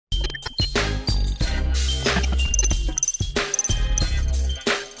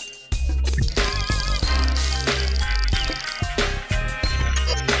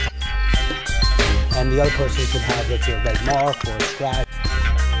the other person could have, let's say, a red mark or a scratch.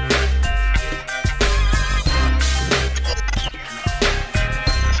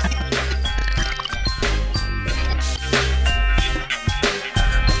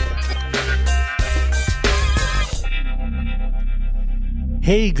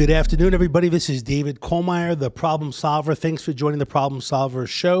 Hey, good afternoon, everybody. This is David Kohlmeyer, the Problem Solver. Thanks for joining the Problem Solver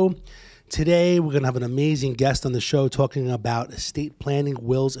show. Today, we're going to have an amazing guest on the show talking about estate planning,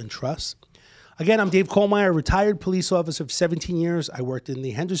 wills, and trusts. Again, I'm Dave Kohlmeyer, retired police officer for 17 years. I worked in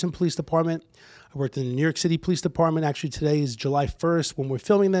the Henderson Police Department. I worked in the New York City Police Department. Actually, today is July 1st when we're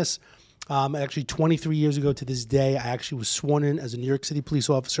filming this. Actually, 23 years ago to this day, I actually was sworn in as a New York City police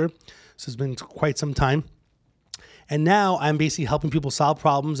officer. So it's been quite some time. And now I'm basically helping people solve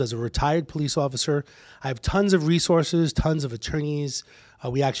problems as a retired police officer. I have tons of resources, tons of attorneys.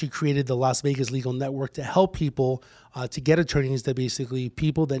 We actually created the Las Vegas Legal Network to help people to get attorneys that basically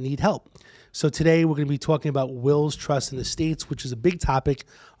people that need help. So today we're going to be talking about wills, trusts, and estates, which is a big topic.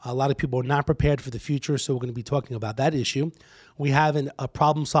 A lot of people are not prepared for the future, so we're going to be talking about that issue. We have a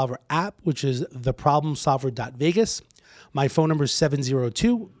Problem Solver app, which is theproblemsolver.vegas. My phone number is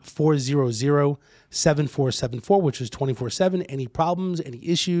 702-400-7474, which is 24/7. Any problems, any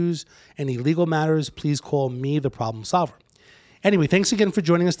issues, any legal matters, please call me, the Problem Solver. Anyway, thanks again for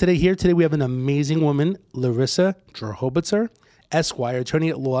joining us today. Today we have an amazing woman, Larissa The Esquire, attorney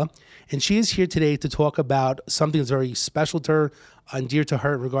at law, and she is here today to talk about something that's very special to her and dear to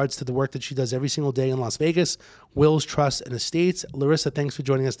her in regards to the work that she does every single day in Las Vegas, wills, trusts, and estates. Larissa, thanks for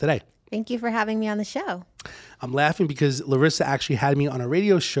joining us today. Thank you for having me on the show. I'm laughing because Larissa actually had me on a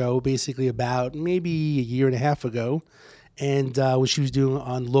radio show basically about maybe a year and a half ago, and what she was doing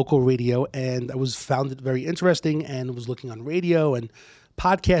on local radio, and I found it very interesting and was looking on radio and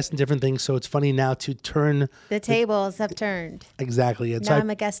podcasts and different things. So it's funny now to turn the tables have turned. Exactly. And now I'm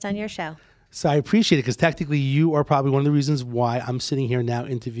a guest on your show. So I appreciate it because technically you are probably one of the reasons why I'm sitting here now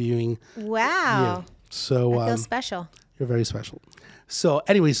interviewing. Wow. You. So I feel special. You're very special. So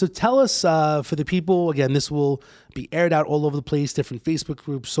anyway, so tell us for the people, again, this will be aired out all over the place, different Facebook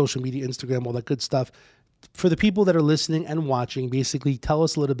groups, social media, Instagram, all that good stuff. For the people that are listening and watching, basically tell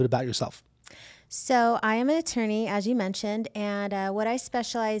us a little bit about yourself. So I am an attorney, as you mentioned, and what I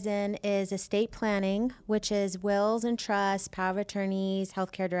specialize in is estate planning, which is wills and trusts, power of attorneys,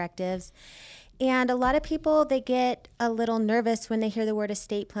 healthcare directives. And a lot of people, they get a little nervous when they hear the word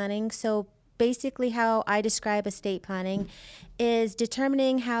estate planning. So basically how I describe estate planning is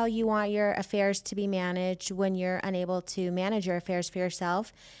determining how you want your affairs to be managed when you're unable to manage your affairs for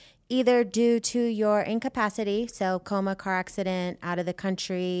yourself, either due to your incapacity, so coma, car accident, out of the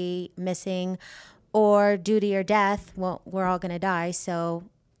country, missing, or due to your death. Well, we're all going to die, so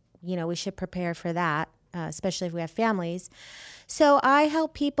we should prepare for that, especially if we have families. So I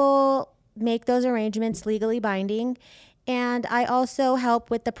help people make those arrangements legally binding. And I also help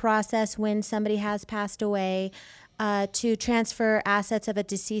with the process when somebody has passed away to transfer assets of a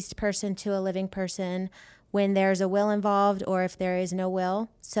deceased person to a living person when there's a will involved or if there is no will.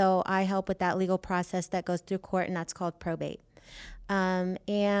 So I help with that legal process that goes through court, and that's called probate.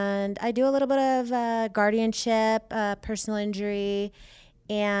 And I do a little bit of guardianship, personal injury,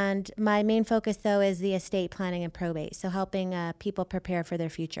 and my main focus, though, is the estate planning and probate, so helping people prepare for their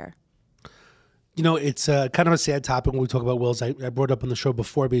future. It's kind of a sad topic when we talk about wills. I brought up on the show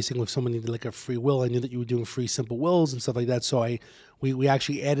before, basically, if someone needed like a free will, I knew that you were doing free simple wills and stuff like that. So we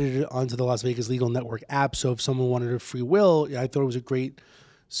actually added it onto the Las Vegas Legal Network app. So if someone wanted a free will, I thought it was a great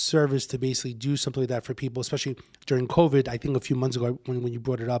service to basically do something like that for people, especially during COVID. I think a few months ago when you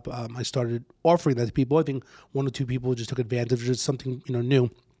brought it up, I started offering that to people. I think one or two people just took advantage of it, something new.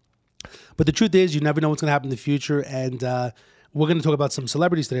 But the truth is, you never know what's going to happen in the future, and we're going to talk about some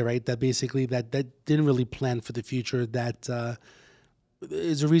celebrities today, right? That basically that didn't really plan for the future. That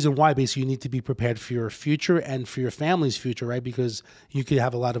is a reason why basically you need to be prepared for your future and for your family's future, right? Because you could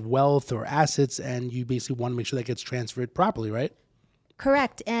have a lot of wealth or assets, and you basically want to make sure that gets transferred properly, right?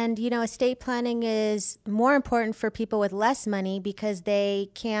 Correct. And, estate planning is more important for people with less money because their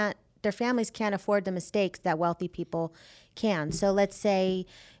families can't afford the mistakes that wealthy people can. So let's say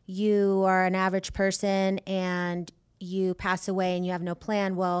you are an average person and you pass away and you have no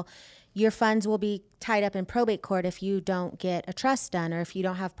plan. Well, your funds will be tied up in probate court if you don't get a trust done or if you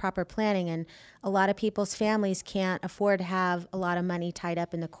don't have proper planning. And a lot of people's families can't afford to have a lot of money tied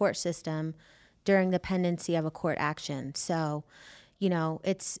up in the court system during the pendency of a court action. So,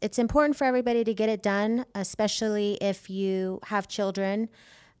 it's important for everybody to get it done, especially if you have children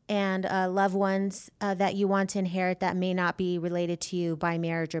and loved ones that you want to inherit that may not be related to you by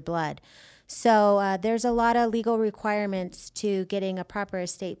marriage or blood. So there's a lot of legal requirements to getting a proper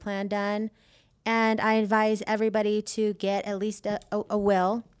estate plan done. And I advise everybody to get at least a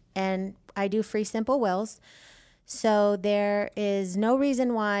will, and I do free simple wills. So there is no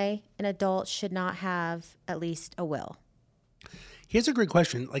reason why an adult should not have at least a will. Here's a great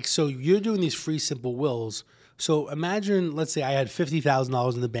question. Like, so you're doing these free simple wills. So imagine, let's say I had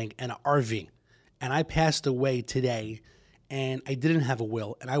 $50,000 in the bank and an RV, and I passed away today, and I didn't have a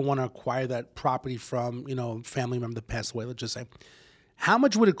will, and I want to acquire that property from, a family member that passed away, let's just say. How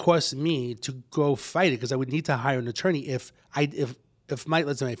much would it cost me to go fight it? Because I would need to hire an attorney if my,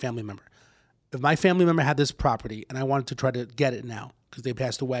 let's say my family member, if my family member had this property and I wanted to try to get it now because they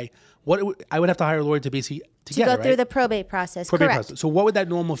passed away, I would have to hire a lawyer to basically to get it, right? Go through the probate process. Probate Correct. process. So what would that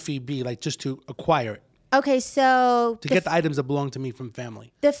normal fee be, like, just to acquire it? Okay, so To get the items that belong to me from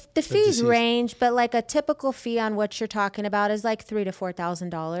family. the fees range, but like a typical fee on what you're talking about is like $3,000 to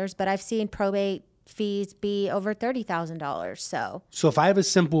 $4,000. But I've seen probate fees be over $30,000. So if I have a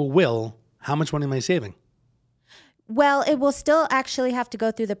simple will, how much money am I saving? Well, it will still actually have to go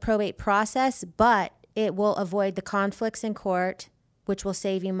through the probate process, but it will avoid the conflicts in court, which will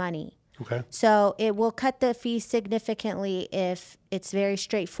save you money. Okay. So it will cut the fee significantly if it's very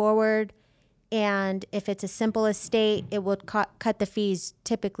straightforward. And if it's a simple estate, it will cut the fees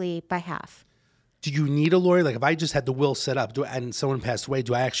typically by half. Do you need a lawyer? Like, if I just had the will set up and someone passed away,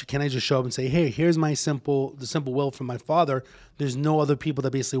 can I just show up and say, hey, here's the simple will from my father. There's no other people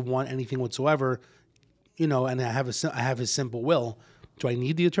that basically want anything whatsoever, and I have his simple will. Do I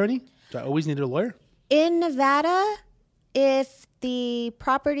need the attorney? Do I always need a lawyer? In Nevada, if the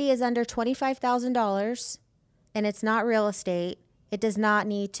property is under $25,000 and it's not real estate, it does not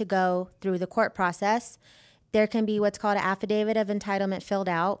need to go through the court process. There can be what's called an affidavit of entitlement filled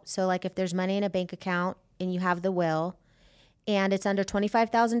out. So like if there's money in a bank account and you have the will and it's under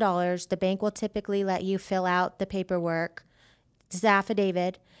 $25,000, the bank will typically let you fill out the paperwork, this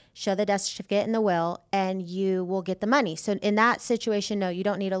affidavit, show the death certificate and the will, and you will get the money. So in that situation, no, you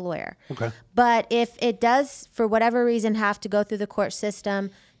don't need a lawyer. Okay. But if it does, for whatever reason, have to go through the court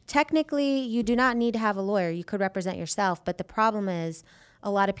system, technically, you do not need to have a lawyer. You could represent yourself. But the problem is a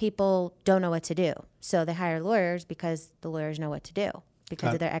lot of people don't know what to do. So they hire lawyers because the lawyers know what to do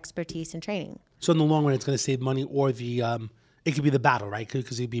because of their expertise and training. So in the long run, it's going to save money, or it could be the battle, right?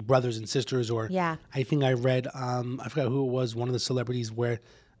 Because it'd be brothers and sisters, or yeah. I think I read, I forgot who it was, one of the celebrities where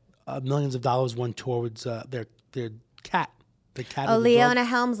millions of dollars went towards their cat. The cat. Oh, Leona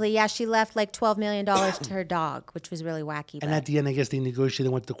Helmsley. Yeah, she left like $12 million to her dog, which was really wacky. And at the end, I guess they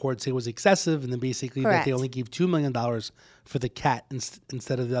negotiated, went to the court, say it was excessive, and then basically that they only gave $2 million for the cat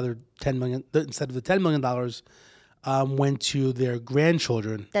instead of the other $10 million. Instead of the $10 million, went to their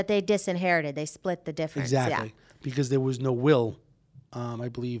grandchildren that they disinherited. They split the difference. Exactly, because there was no will, I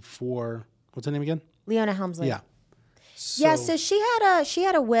believe, for what's her name again? Leona Helmsley. Yeah. So she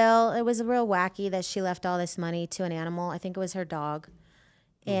had a will. It was real wacky that she left all this money to an animal. I think it was her dog.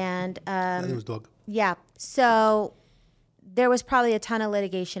 And I think it was dog. Yeah. So there was probably a ton of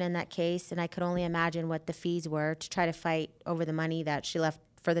litigation in that case, and I could only imagine what the fees were to try to fight over the money that she left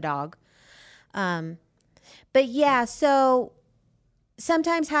for the dog. But yeah, so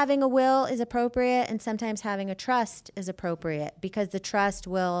sometimes having a will is appropriate, and sometimes having a trust is appropriate because the trust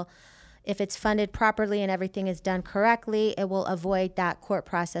will, if it's funded properly and everything is done correctly, it will avoid that court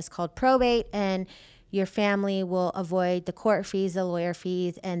process called probate, and your family will avoid the court fees, the lawyer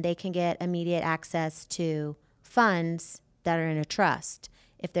fees, and they can get immediate access to funds that are in a trust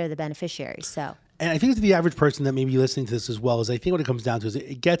if they're the beneficiaries. So. And I think to the average person that may be listening to this as well, is I think what it comes down to is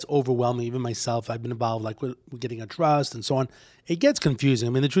it gets overwhelming. Even myself, I've been involved with getting a trust and so on. It gets confusing.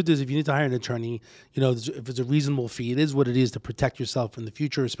 I mean, the truth is, if you need to hire an attorney, if it's a reasonable fee, it is what it is to protect yourself in the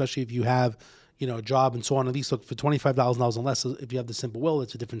future, especially if you have, a job and so on. At least look for $25,000 and less. If you have the simple will,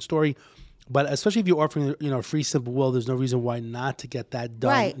 it's a different story. But especially if you're offering, a free simple will, there's no reason why not to get that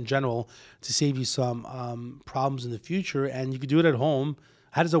done in general to save you some problems in the future. And you could do it at home.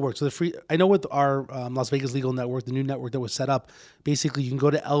 How does it work? So I know with our Las Vegas Legal Network, the new network that was set up, basically you can go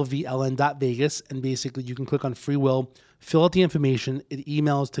to lvln.vegas and basically you can click on free will, fill out the information, it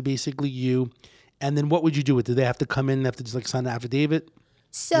emails to basically you, and then what would you do with it? Do they have to come in and have to just sign an affidavit?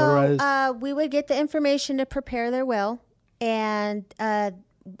 So we would get the information to prepare their will, and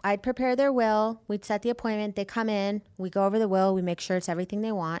I'd prepare their will. We'd set the appointment. They come in. We go over the will. We make sure it's everything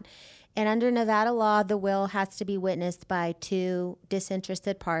they want. And under Nevada law, the will has to be witnessed by two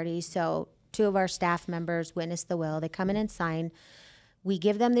disinterested parties. So 2 of our staff members witness the will. They come in and sign. We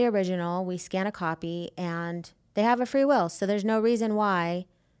give them the original. We scan a copy, and they have a free will. So there's no reason why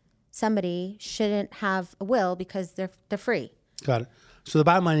somebody shouldn't have a will because they're free. Got it. So the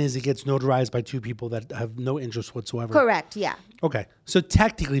bottom line is it gets notarized by two people that have no interest whatsoever. Correct. Yeah. Okay. So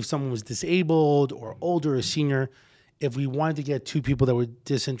technically, if someone was disabled or older or senior, if we wanted to get two people that were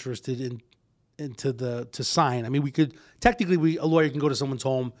disinterested to sign, I mean, we could technically a lawyer can go to someone's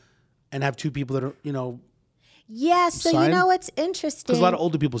home and have two people that are Yeah, so sign? you know what's interesting? Because a lot of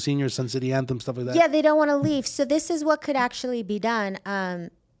older people, seniors, Sun City Anthem, stuff like that. Yeah, they don't want to leave. So this is what could actually be done.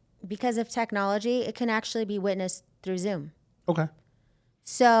 Because of technology, it can actually be witnessed through Zoom. Okay.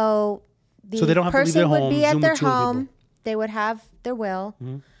 So they don't have to leave person their would home, be at Zoom their with two other home. people. They would have their will.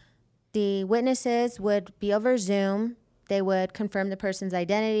 Mm-hmm. The witnesses would be over Zoom. They would confirm the person's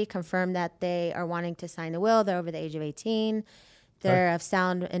identity, confirm that they are wanting to sign the will. They're over the age of 18. They're of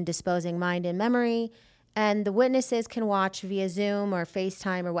sound and disposing mind and memory. And the witnesses can watch via Zoom or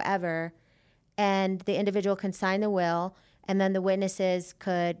FaceTime or whatever. And the individual can sign the will. And then the witnesses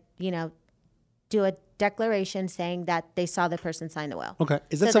could, do a declaration saying that they saw the person sign the will. Okay.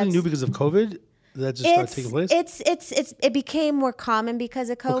 Is that something new because of COVID? That just started taking place? It became more common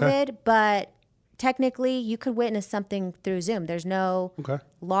because of COVID, but technically you could witness something through Zoom. There's no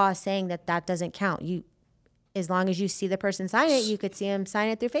law saying that doesn't count. As long as you see the person sign it, you could see them sign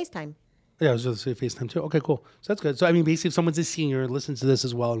it through FaceTime. Yeah, I was going to say FaceTime too. Okay, cool. So that's good. So, I mean, basically, if someone's a senior, listens to this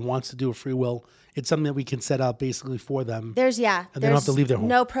as well, and wants to do a free will, it's something that we can set up basically for them. And they don't have to leave their home.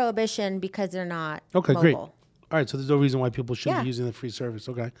 No prohibition because they're not Okay, mobile. Great. All right, so there's no reason why people shouldn't be using the free service.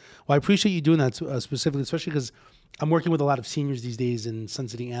 Okay. Well, I appreciate you doing that specifically, especially because I'm working with a lot of seniors these days in Sun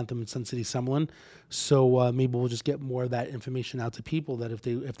City Anthem and Sun City Summerlin. So maybe we'll just get more of that information out to people that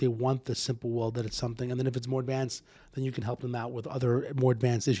if they want the simple will, that it's something. And then if it's more advanced, then you can help them out with other more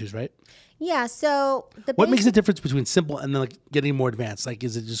advanced issues, right? Yeah, so what makes the difference between simple and then getting more advanced? Like,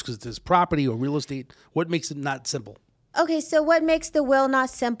 is it just because there's property or real estate? What makes it not simple? Okay, so what makes the will not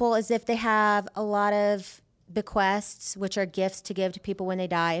simple is if they have a lot of bequests, which are gifts to give to people when they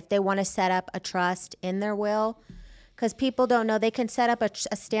die. If they want to set up a trust in their will, because people don't know, they can set up a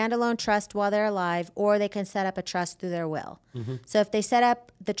standalone trust while they're alive, or they can set up a trust through their will. Mm-hmm. So if they set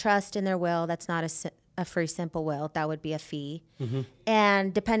up the trust in their will, that's not a free simple will. That would be a fee. Mm-hmm.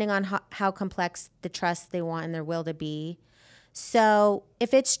 And depending on how complex the trust they want in their will to be. So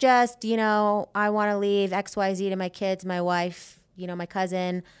if it's just, I want to leave XYZ to my kids, my wife, my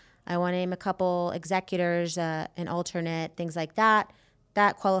cousin, I want to name a couple executors, an alternate, things like that.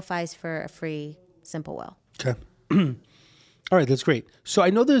 That qualifies for a free simple will. Okay. All right, that's great. So I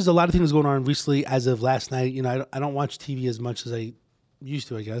know there's a lot of things going on recently as of last night. I don't watch TV as much as I used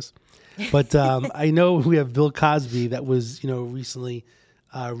to, I guess. But I know we have Bill Cosby that was, recently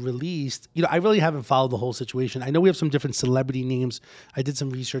released. I really haven't followed the whole situation. I know we have some different celebrity names. I did some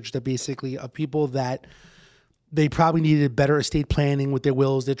research that basically of people that they probably needed better estate planning with their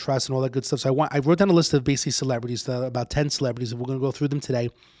wills, their trusts, and all that good stuff. So I wrote down a list of basically celebrities, about 10 celebrities, and we're going to go through them today.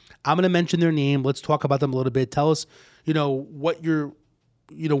 I'm going to mention their name. Let's talk about them a little bit. Tell us, what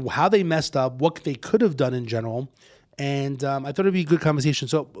how they messed up, what they could have done in general. And I thought it'd be a good conversation.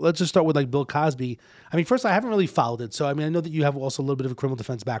 So let's just start with Bill Cosby. I mean, first, I haven't really followed it. So, I know that you have also a little bit of a criminal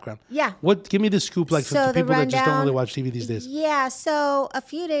defense background. Yeah. Give me the scoop, for people that just don't really watch TV these days. Yeah. So a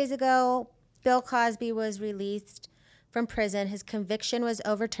few days ago, Bill Cosby was released from prison. His conviction was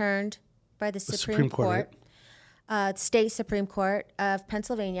overturned by the Supreme Court. Right? State Supreme Court of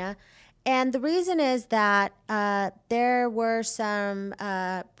Pennsylvania. And the reason is that there were some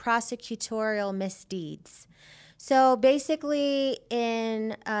prosecutorial misdeeds. So basically in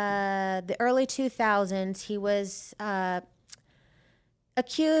the early 2000s, he was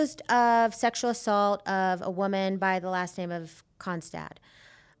accused of sexual assault of a woman by the last name of Constad.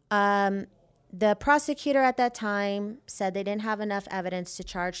 The prosecutor at that time said they didn't have enough evidence to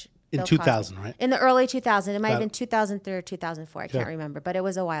charge Bill Cosby. 2000, right? In the early 2000s. It might have been 2003 or 2004. I can't remember, but it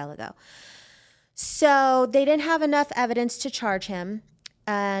was a while ago. So they didn't have enough evidence to charge him.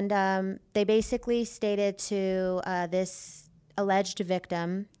 And they basically stated to this alleged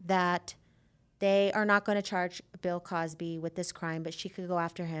victim that they are not going to charge Bill Cosby with this crime, but she could go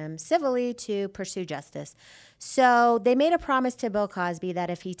after him civilly to pursue justice. So they made a promise to Bill Cosby that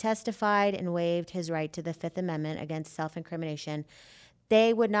if he testified and waived his right to the Fifth Amendment against self-incrimination,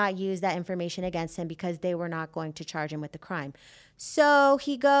 they would not use that information against him because they were not going to charge him with the crime. So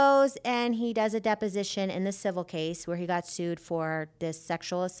he goes and he does a deposition in the civil case where he got sued for this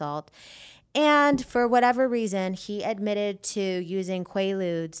sexual assault. And for whatever reason, he admitted to using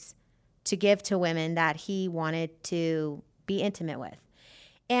Quaaludes to give to women that he wanted to be intimate with.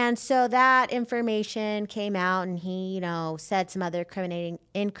 And so that information came out and he, said some other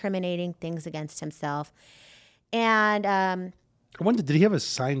incriminating things against himself. And I wonder, did he have a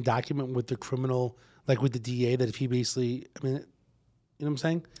signed document with the criminal, with the DA, that if he basically, You know what I'm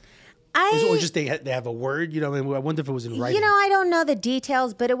saying? Or just they have a word, I mean, I wonder if it was in writing. I don't know the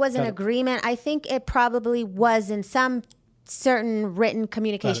details, but it was an agreement. I think it probably was in some certain written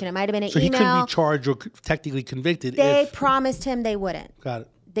communication. It might have been an email. So he couldn't be charged or technically convicted. They promised him they wouldn't. Got it.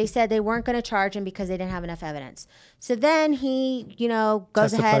 They said they weren't going to charge him because they didn't have enough evidence. So then he,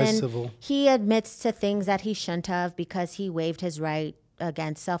 goes ahead and he admits to things that he shouldn't have because he waived his right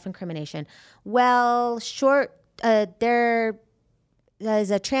against self-incrimination. Well, there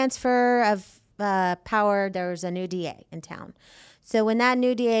is a transfer of power. There's a new DA in town. So when that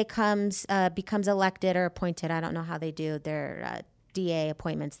new DA becomes elected or appointed, I don't know how they do their DA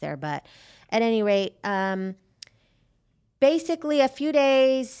appointments there, but at any rate, basically a few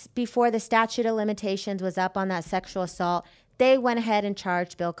days before the statute of limitations was up on that sexual assault, they went ahead and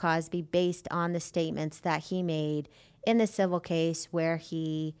charged Bill Cosby based on the statements that he made in the civil case where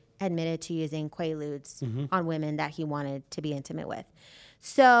he admitted to using quaaludes on women that he wanted to be intimate with.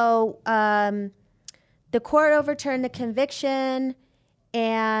 So the court overturned the conviction,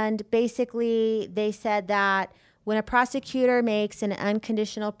 and basically they said that when a prosecutor makes an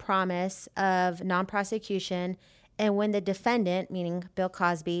unconditional promise of non-prosecution and when the defendant, meaning Bill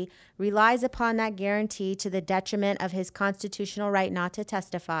Cosby, relies upon that guarantee to the detriment of his constitutional right not to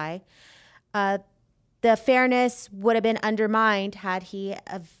testify, the fairness would have been undermined had he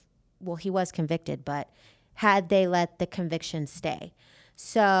was convicted, but had they let the conviction stay.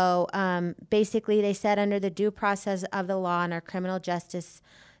 So basically they said under the due process of the law and our criminal justice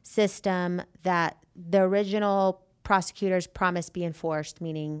system that the original prosecutor's promise be enforced,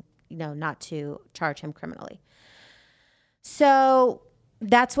 meaning, not to charge him criminally. So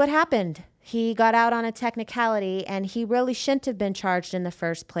that's what happened. He got out on a technicality, and he really shouldn't have been charged in the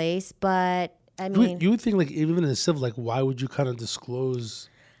first place. But I mean, you would think, like, even in a civil, like, why would you kind of disclose?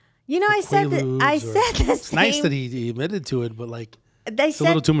 I said the It's same. nice that he admitted to it, but like, it's a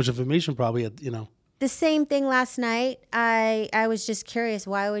little too much information, probably. The same thing last night. I was just curious.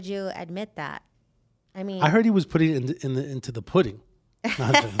 Why would you admit that? I mean, I heard he was putting it into the pudding,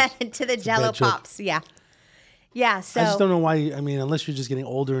 into the Jello pops. Yeah. Yeah, so I just don't know why. I mean, unless you're just getting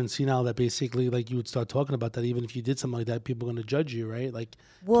older and senile, that basically, like, you would start talking about that. Even if you did something like that, people are going to judge you, right? Like,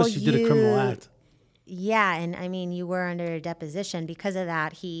 plus you did a criminal act. Yeah, and I mean, you were under a deposition. Because of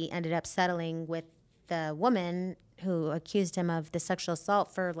that, he ended up settling with the woman who accused him of the sexual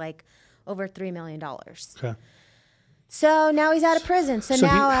assault for like over $3 million. Okay. So now he's out of prison. So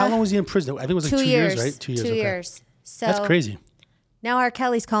now, how long was he in prison? I think it was like 2 years, right? 2 years. 2 okay. years. So that's crazy. Now R.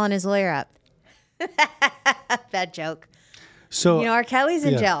 Kelly's calling his lawyer up. Bad joke. So R. Kelly's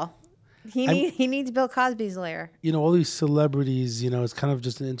in jail. He needs Bill Cosby's lawyer. All these celebrities, it's kind of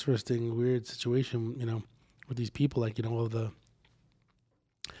just an interesting, weird situation, with these people. Like, all the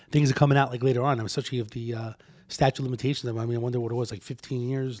things are coming out like later on, especially if the statute of limitations. I mean, I wonder what it was, like 15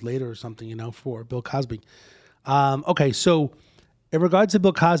 years later or something, for Bill Cosby. Okay, so in regards to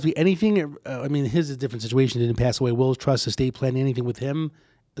Bill Cosby, anything, I mean, his is a different situation. He didn't pass away. Will's trust, estate plan, anything with him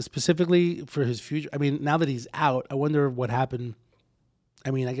specifically for his future? I mean, now that he's out, I wonder what happened.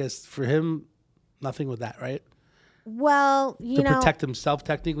 I mean, I guess for him, nothing with that, right? Well, to protect himself,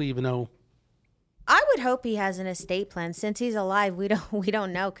 technically, even though I would hope he has an estate plan. Since he's alive, we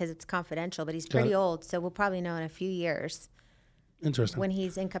don't know because it's confidential. But he's pretty old, so we'll probably know in a few years. Interesting. When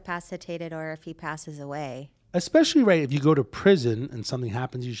he's incapacitated or if he passes away. Especially, right, if you go to prison and something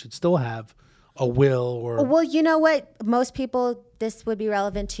happens, you should still have a will or... Well, you know what? Most people, this would be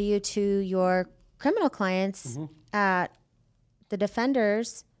relevant to you, to your criminal clients, the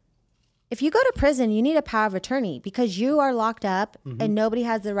defenders. If you go to prison, you need a power of attorney because you are locked up and nobody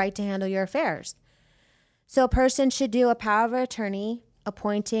has the right to handle your affairs. So a person should do a power of attorney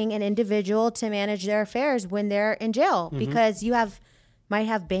appointing an individual to manage their affairs when they're in jail because you might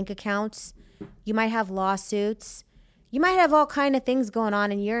have bank accounts, you might have lawsuits, you might have all kind of things going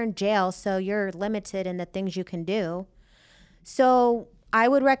on and you're in jail, so you're limited in the things you can do. So I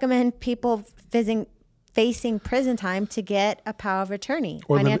would recommend people facing prison time to get a power of attorney,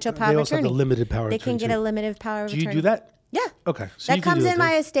 or financial power of attorney. They also have a limited power of attorney. They can get a limited power of attorney. Do you do that? Yeah. Okay. So that comes in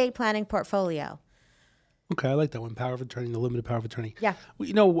my estate planning portfolio. Okay, I like that one. Power of attorney, the limited power of attorney. Yeah.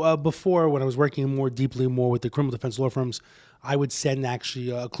 Before when I was working more deeply with the criminal defense law firms, I would send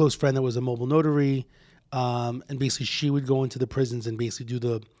actually a close friend that was a mobile notary, and basically she would go into the prisons and basically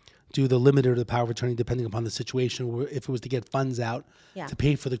do the limited or the power of attorney depending upon the situation, if it was to get funds out to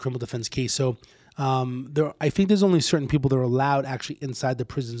pay for the criminal defense case. So I think there's only certain people that are allowed actually inside the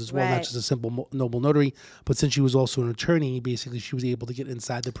prisons as well, not just a simple mobile notary. But since she was also an attorney, basically she was able to get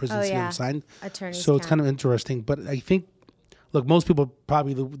inside the prison and see them signed. Attorneys so it's kind of interesting. But I think look, most people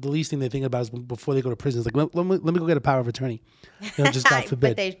probably the least thing they think about is before they go to prison is like, let me go get a power of attorney. Just God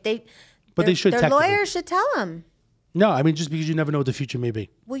forbid. But they should. Their lawyers should tell them. No, I mean, just because you never know what the future may be.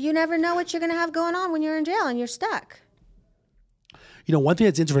 Well, you never know what you're going to have going on when you're in jail and you're stuck. One thing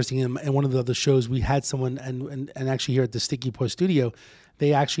that's interesting in one of the other shows, we had someone, and actually here at the Sticky Paw Studio,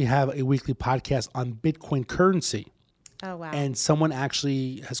 they actually have a weekly podcast on Bitcoin currency. Oh, wow. And someone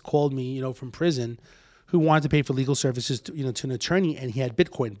actually has called me, from prison, who wanted to pay for legal services to an attorney, and he had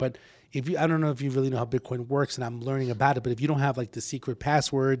Bitcoin. But I don't know if you really know how Bitcoin works, and I'm learning about it. But if you don't have like the secret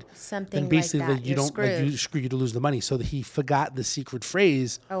password, something then basically like that, you don't you screw you to lose the money. So he forgot the secret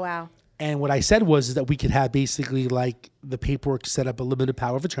phrase. Oh, wow. And what I said was that we could have basically like the paperwork set up a limited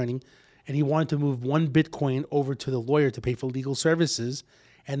power of attorney, and he wanted to move 1 Bitcoin over to the lawyer to pay for legal services.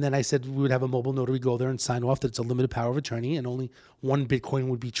 And then I said we would have a mobile notary go there and sign off that it's a limited power of attorney, and only 1 Bitcoin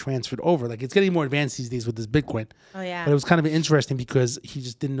would be transferred over. Like, it's getting more advanced these days with this Bitcoin. Oh, yeah. But it was kind of interesting because he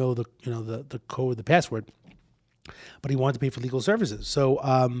just didn't know the code, the password, but he wanted to pay for legal services.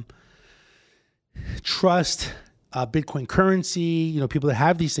 So trust, Bitcoin currency, people that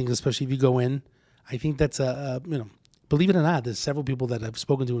have these things, especially if you go in, I think that's believe it or not, there's several people that I've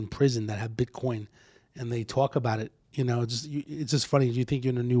spoken to in prison that have Bitcoin, and they talk about it. It's just funny. You think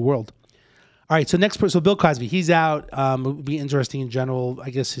you're in a new world. All right. So so Bill Cosby, he's out. It would be interesting in general, I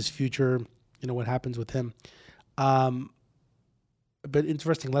guess, his future, what happens with him. But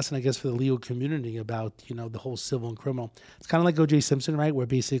interesting lesson, I guess, for the legal community about, the whole civil and criminal. It's kind of like O.J. Simpson, right? Where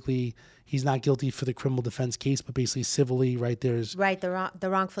basically he's not guilty for the criminal defense case, but basically civilly, right? There's the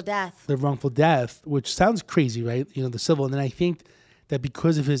wrongful death. The wrongful death, which sounds crazy, right? The civil. And then I think that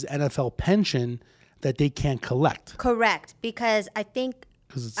because of his NFL pension, that they can't collect. Correct, because I think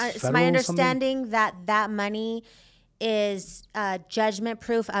it's my understanding that money is judgment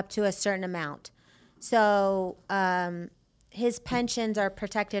proof up to a certain amount. So his pensions are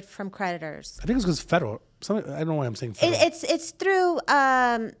protected from creditors. I think it's because federal. I don't know why I'm saying federal. It's through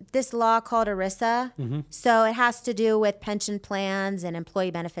this law called ERISA. Mm-hmm. So it has to do with pension plans and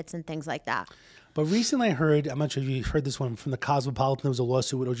employee benefits and things like that. But recently I heard, I'm not sure if you heard this one, from the Cosmopolitan. There was a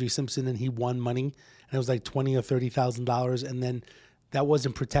lawsuit with O.J. Simpson, and he won money, and it was like $20,000 or $30,000, and then that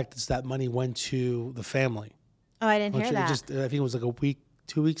wasn't protected, so that money went to the family. Oh, I didn't hear that. I think it was like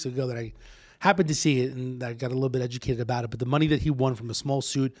 2 weeks ago that I happened to see it, and I got a little bit educated about it. But the money that he won from a small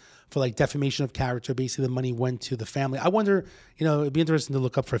suit for like defamation of character, basically the money went to the family. I wonder, it'd be interesting to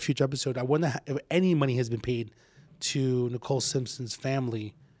look up for a future episode. I wonder if any money has been paid to Nicole Simpson's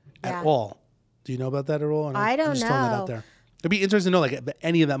family at all. Do you know about that at all? I don't know. Just throwing that out there. It'd be interesting to know like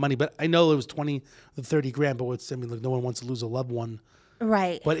any of that money, but I know it was 20 to 30 grand. But no one wants to lose a loved one,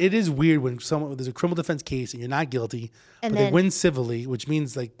 right? But it is weird when there's a criminal defense case and you're not guilty, but they win civilly, which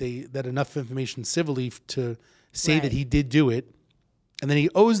means like that enough information civilly to say that he did do it, and then he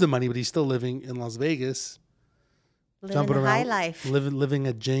owes the money, but he's still living in Las Vegas, jumping around, high life, living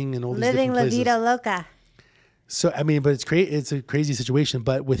at Jing and all these different places. Living la vida loca. So but it's a crazy situation.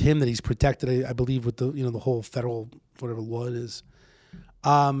 But with him, that he's protected, I believe, with the the whole federal whatever law it is.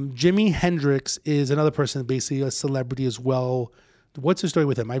 Jimi Hendrix is another person, basically a celebrity as well. What's the story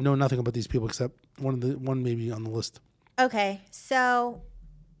with him? I know nothing about these people except one maybe on the list. Okay, so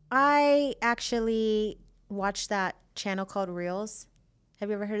I actually watched that channel called Reels. Have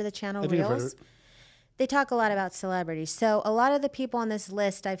you ever heard of the channel Reels? I've heard of it. They talk a lot about celebrities. So a lot of the people on this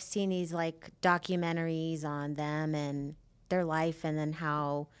list, I've seen these like documentaries on them and their life, and then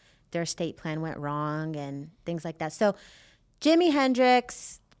how their estate plan went wrong and things like that. So Jimi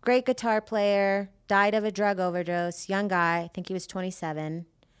Hendrix, great guitar player, died of a drug overdose, young guy, I think he was 27,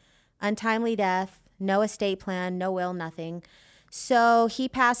 untimely death, no estate plan, no will, nothing. So he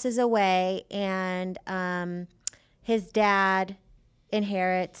passes away, and his dad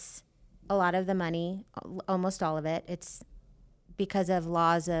inherits a lot of the money, almost all of it. It's because of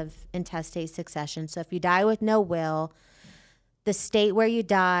laws of intestate succession. So if you die with no will, the state where you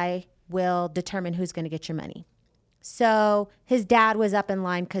die will determine who's going to get your money. So his dad was up in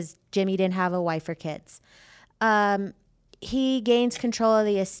line because Jimmy didn't have a wife or kids. He gains control of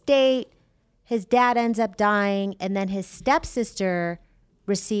the estate. His dad ends up dying, and then his stepsister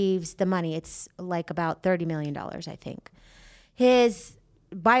receives the money. It's like about $30 million, I think. His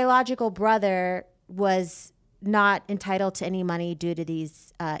biological brother was not entitled to any money due to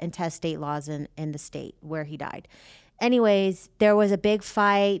these intestate laws in the state where he died. Anyways, there was a big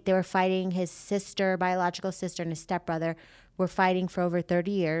fight. They were fighting. His sister, biological sister, and his stepbrother were fighting for over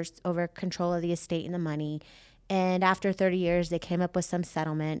 30 years over control of the estate and the money. And after 30 years, they came up with some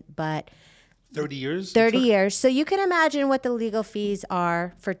settlement. But 30 years? 30 years. So you can imagine what the legal fees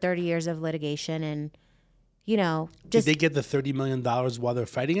are for 30 years of litigation. And Did they get the $30 million while they're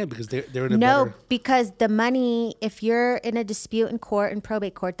fighting it? Because they're in a No, because the money, if you're in a dispute in court, in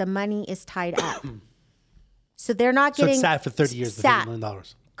probate court, the money is tied up. So they're not getting... So it's sat for 30 years, the $30 million.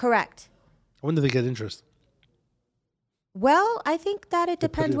 Correct. When do they get interest? Well, I think that it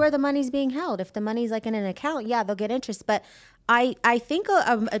depends where the money's being held. If the money's like in an account, yeah, they'll get interest. But I think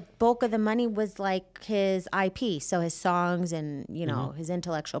a bulk of the money was like his IP, so his songs and, his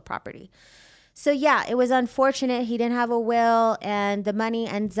intellectual property. So, yeah, it was unfortunate. He didn't have a will, and the money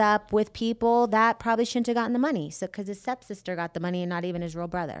ends up with people that probably shouldn't have gotten the money. So, because his stepsister got the money and not even his real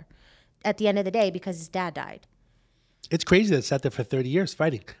brother at the end of the day because his dad died. It's crazy that it sat there for 30 years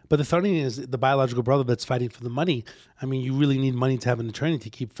fighting. But the funny thing is the biological brother that's fighting for the money. I mean, you really need money to have an attorney to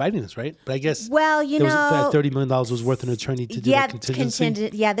keep fighting this, right? But I guess that $30 million was worth an attorney to do that contingency.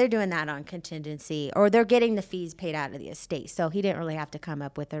 Yeah, they're doing that on contingency. Or they're getting the fees paid out of the estate. So he didn't really have to come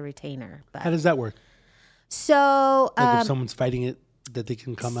up with a retainer. But. How does that work? So... if someone's fighting it, that they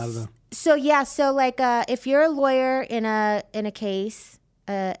can come out of the... So, yeah. So, if you're a lawyer in a case...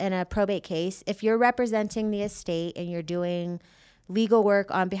 in a probate case, if you're representing the estate and you're doing legal work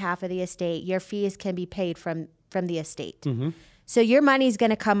on behalf of the estate, your fees can be paid from the estate. Mm-hmm. So your money's going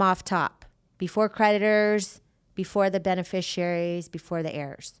to come off top before creditors, before the beneficiaries, before the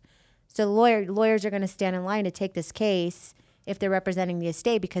heirs. So lawyers are going to stand in line to take this case if they're representing the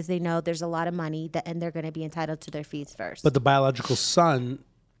estate because they know there's a lot of money and they're going to be entitled to their fees first. But the biological son,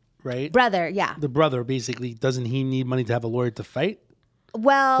 right? Brother, yeah. The brother, basically, doesn't he need money to have a lawyer to fight?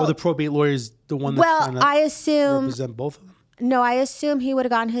 Well, or the probate lawyer is the one that's trying to represent both of them? No, I assume he would have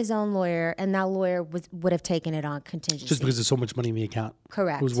gotten his own lawyer, and that lawyer would have taken it on contingency. Just because there's so much money in the account.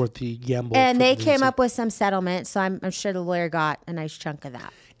 Correct. It was worth the gamble. And they came up with some settlement, so I'm sure the lawyer got a nice chunk of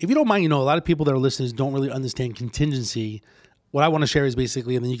that. If you don't mind, a lot of people that are listeners don't really understand contingency. What I want to share is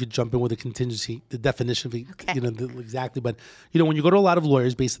basically, and then you could jump in with the contingency, the definition of it, exactly. But, when you go to a lot of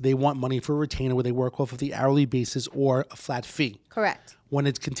lawyers, basically they want money for a retainer where they work off of the hourly basis or a flat fee. Correct. When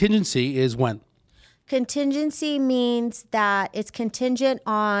it's contingency is when? Contingency means that it's contingent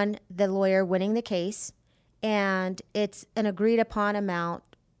on the lawyer winning the case, and it's an agreed upon amount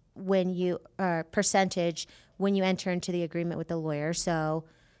percentage when you enter into the agreement with the lawyer. So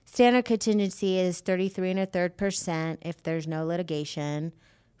standard contingency is 33 1/3% if there's no litigation,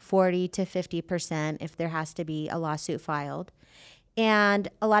 40 to 50% if there has to be a lawsuit filed. And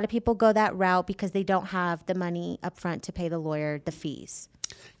a lot of people go that route because they don't have the money up front to pay the lawyer the fees.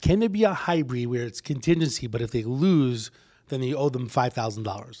 Can there be a hybrid where it's contingency, but if they lose, then you owe them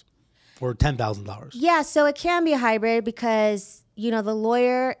 $5,000 or $10,000? Yeah, so it can be a hybrid because, the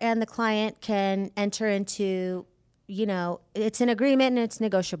lawyer and the client can enter into, it's an agreement and it's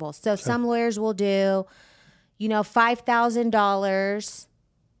negotiable. So some lawyers will do, $5,000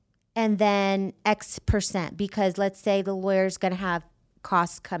 and then X percent because let's say the lawyer's going to have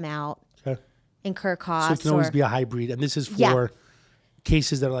costs come out, incur costs. So it can always be a hybrid. And this is for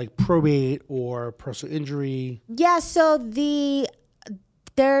cases that are like probate or personal injury. Yeah, so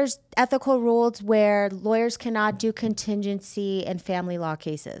there's ethical rules where lawyers cannot do contingency in family law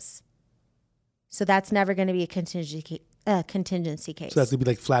cases. So that's never going to be a contingency case. So that's going to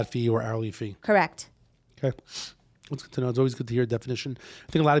be like flat fee or hourly fee. Correct. Okay. It's good to know. It's always good to hear a definition.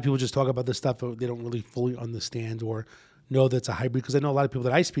 I think a lot of people just talk about this stuff, but they don't really fully understand or know that's a hybrid. Because I know a lot of people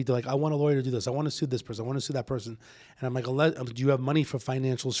that I speak to, like, I want a lawyer to do this. I want to sue this person. I want to sue that person. And I'm like, do you have money for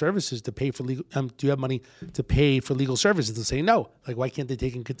financial services to pay for legal? Do you have money to pay for legal services? They say no. Like, why can't they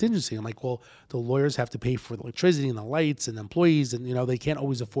take in contingency? I'm like, well, the lawyers have to pay for the electricity and the lights and employees, and they can't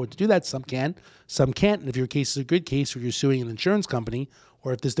always afford to do that. Some can, some can't. And if your case is a good case, or you're suing an insurance company,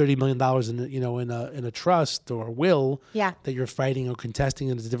 or if there's $30 million in a trust or a will that you're fighting or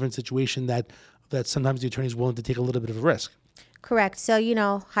contesting, and it's a different situation that sometimes the attorney is willing to take a little bit of a risk. Correct. So,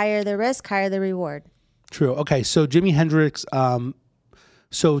 higher the risk, higher the reward. True. Okay. So Jimi Hendrix,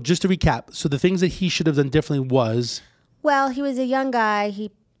 so just to recap, so the things that he should have done differently was? Well, he was a young guy. He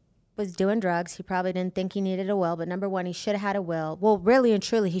was doing drugs. He probably didn't think he needed a will. But number one, he should have had a will. Well, really and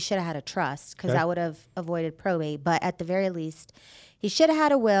truly, he should have had a trust because that would have avoided probate. But at the very least, he should have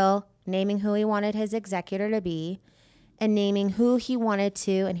had a will naming who he wanted his executor to be and naming who he wanted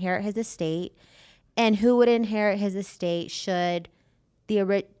to inherit his estate and who would inherit his estate should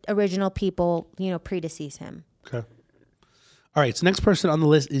the original people, predecease him. Okay. All right. So next person on the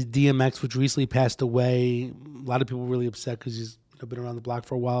list is DMX, which recently passed away. A lot of people were really upset because he's been around the block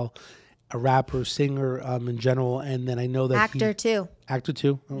for a while. A rapper, singer in general. And then I know that Actor too.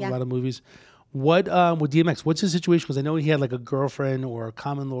 A lot of movies. What with DMX? What's his situation? Because I know he had like a girlfriend or a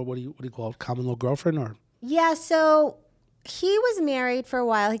common law. What do you call it? Common law girlfriend or? Yeah. So He was married for a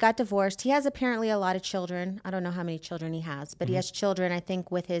while. He got divorced. He has apparently a lot of children. I don't know how many children he has, but he has children, I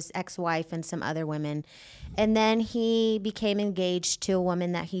think, with his ex-wife and some other women. And then he became engaged to a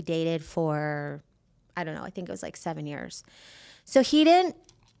woman that he dated for, I don't know, I think it was like 7 years. So he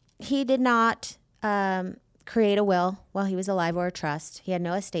did not create a will while he was alive or a trust. He had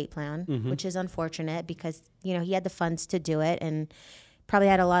no estate plan, which is unfortunate because, you know, he had the funds to do it and probably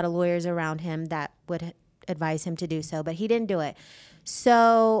had a lot of lawyers around him that would advise him to do so, but he didn't do it.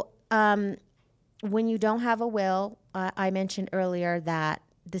 So when you don't have a will, I mentioned earlier that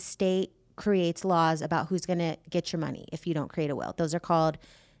the state creates laws about who's going to get your money if you don't create a will. Those are called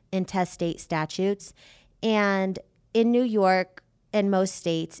intestate statutes. And in New York and most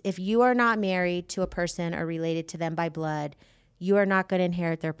states, if you are not married to a person or related to them by blood, you are not going to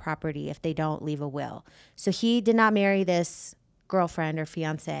inherit their property if they don't leave a will. So he did not marry this girlfriend or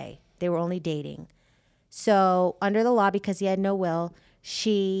fiance. They were only dating. So under the law, because he had no will,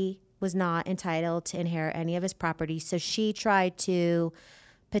 she was not entitled to inherit any of his property. So she tried to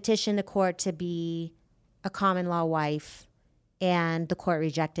petition the court to be a common law wife, and the court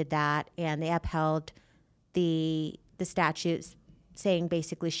rejected that, and they upheld the statutes saying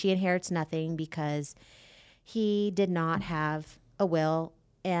basically she inherits nothing because he did not have a will.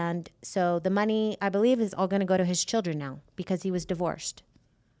 And so the money, I believe, is all going to go to his children now because he was divorced.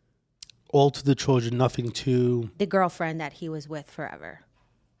 All to the children, nothing to The girlfriend that he was with forever.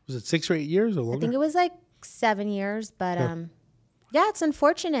 Was it 6 or 8 years or longer? I think it was like 7 years, but yeah, it's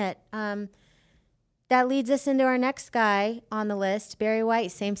unfortunate. That leads us into our next guy on the list, Barry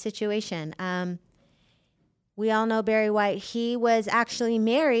White, same situation. We all know Barry White. He was actually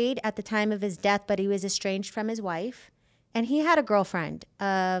married at the time of his death, but he was estranged from his wife. And he had a girlfriend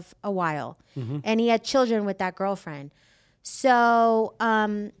of a while. And he had children with that girlfriend. So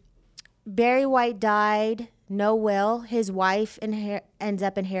Barry White died, no will. His wife ends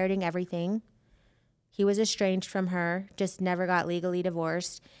up inheriting everything. He was estranged from her, just never got legally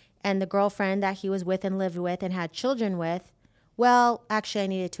divorced. And the girlfriend that he was with and lived with and had children with, well, actually, I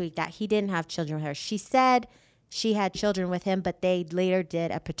need to tweak that. He didn't have children with her. She said she had children with him, but they later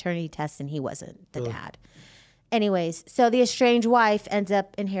did a paternity test and he wasn't the dad. Anyways, so the estranged wife ends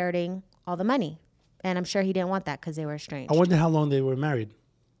up inheriting all the money. And I'm sure he didn't want that because they were estranged. I wonder how long they were married.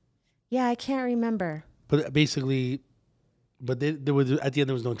 Yeah, I can't remember. But basically, there was at the end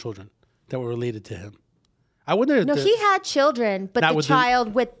there was no children that were related to him. I wonder if he had children, but the with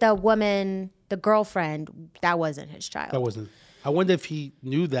child with the woman, the girlfriend, that wasn't his child. That wasn't. I wonder if he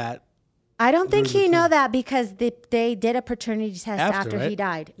knew that. I don't think he knew that because they did a paternity test after right? he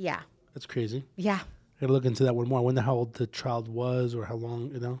died. Yeah. That's crazy. Yeah. I gotta look into that one more. I wonder how old the child was or how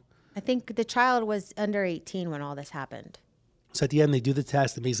long, you know. I think the child was under 18 when all this happened. So at the end, they do the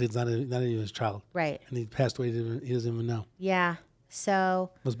test, and basically it's not even his child. Right. And he passed away. He doesn't even know. Yeah.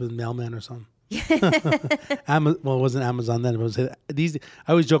 So. Must have been mailman or something. Well, it wasn't Amazon then. It was these.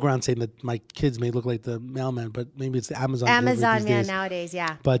 I always joke around saying that my kids may look like the mailman, but maybe it's the Amazon. Amazon man nowadays,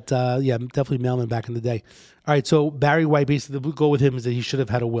 yeah. But yeah, definitely mailman back in the day. All right, so Barry White, basically the goal with him is that he should have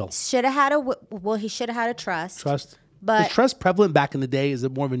had a will. Should have had he should have had a trust. Trust. But is trust prevalent back in the day? Is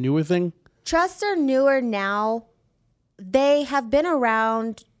it more of a newer thing? Trusts are newer now. They have been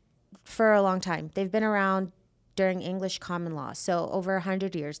around for a long time. They've been around during English common law. So over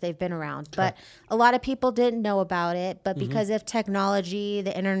 100 years they've been around. Okay. But a lot of people didn't know about it. But because of technology,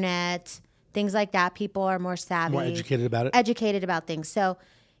 the internet, things like that, people are more savvy. More educated about it. Educated about things. So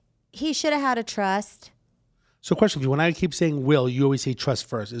he should have had a trust. So question for you, when I keep saying will, you always say trust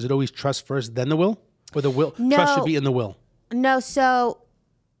first. Is it always trust first, then the will? Or the will? No. Trust should be in the will? No. So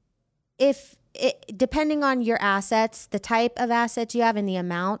depending on your assets, the type of assets you have and the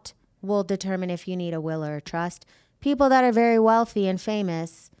amount will determine if you need a will or a trust. People that are very wealthy and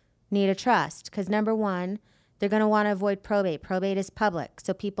famous need a trust because, number one, they're going to want to avoid probate. Probate is public,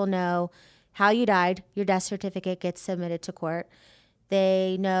 so people know how you died. Your death certificate gets submitted to court.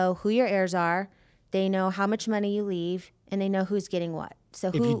 They know who your heirs are. They know how much money you leave, and they know who's getting what. So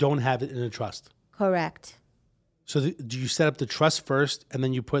if you don't have it in a trust. Correct. So do you set up the trust first, and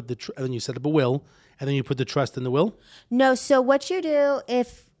then you put and then you set up a will, and then you put the trust in the will? No. So what you do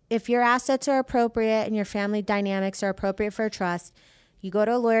if your assets are appropriate and your family dynamics are appropriate for a trust, you go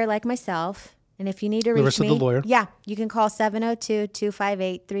to a lawyer like myself. And if you need to reach Larissa me, the Lawyer. Yeah, you can call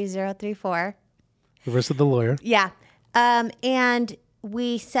 702-258-3034. Larissa the Lawyer. Yeah. And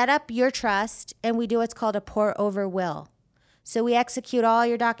we set up your trust and we do what's called a pour over will. So we execute all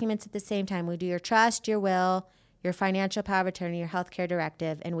your documents at the same time. We do your trust, your will, your financial power of attorney, your healthcare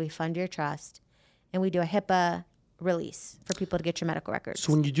directive, and we fund your trust. And we do a HIPAA release for people to get your medical records.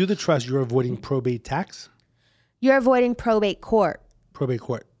 So when you do the trust, you're avoiding probate tax? You're avoiding probate court. Probate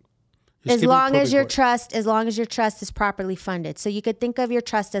court. As long as your trust is properly funded. So you could think of your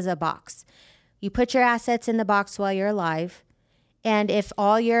trust as a box. You put your assets in the box while you're alive. And if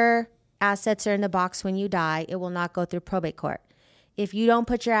all your assets are in the box when you die, it will not go through probate court. If you don't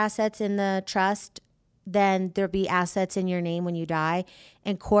put your assets in the trust, then there'll be assets in your name when you die.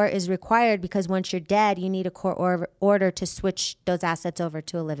 And court is required because once you're dead, you need a court order to switch those assets over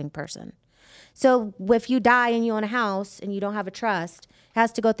to a living person. So if you die and you own a house and you don't have a trust, it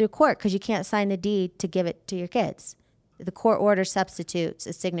has to go through court because you can't sign the deed to give it to your kids. The court order substitutes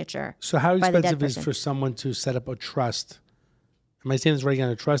a signature. So how expensive is it for someone to set up a trust? Am I saying this right on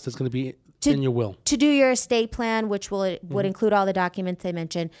a trust that's going to be in your will? To do your estate plan, which would include all the documents I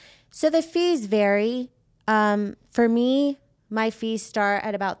mentioned. So the fees vary. For me, my fees start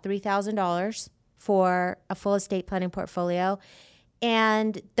at about $3,000 for a full estate planning portfolio.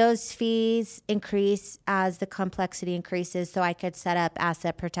 And those fees increase as the complexity increases. So I could set up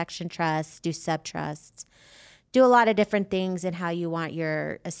asset protection trusts, do sub-trusts, do a lot of different things in how you want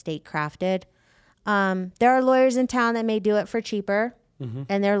your estate crafted. There are lawyers in town that may do it for cheaper,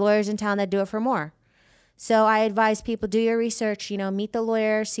 and there are lawyers in town that do it for more. So I advise people, do your research, meet the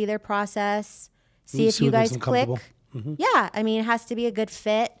lawyer, see their process, see if you guys click. Yeah, I mean, it has to be a good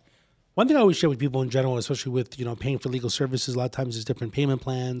fit. One thing I always share with people in general, especially with, paying for legal services, a lot of times there's different payment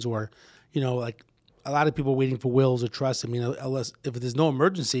plans or, like a lot of people waiting for wills or trusts. I mean, unless if there's no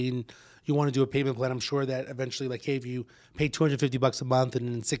emergency and you want to do a payment plan, I'm sure that eventually, like, hey, if you pay $250 a month and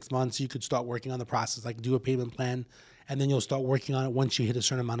in 6 months you could start working on the process, like do a payment plan, and then you'll start working on it once you hit a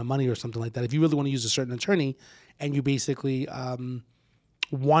certain amount of money or something like that. If you really want to use a certain attorney and you basically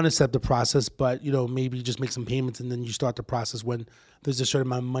want to set the process, but, maybe just make some payments and then you start the process when there's a certain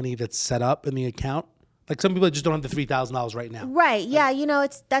amount of money that's set up in the account. Like some people just don't have the $3,000 right now. Right. Yeah.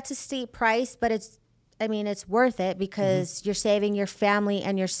 That's a steep price, but it's worth it because you're saving your family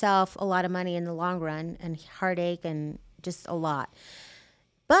and yourself a lot of money in the long run and heartache and just a lot.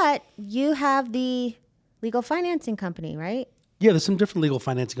 But you have the legal financing company, right? Yeah, there's some different legal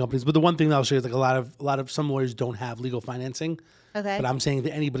financing companies, but the one thing that I'll share is like a lot of some lawyers don't have legal financing. Okay. But I'm saying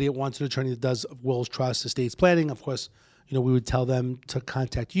that anybody that wants an attorney that does wills, trusts, estates planning, of course, we would tell them to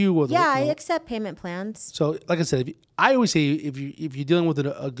contact you. Or I accept payment plans. So, like I said, I always say if you're dealing with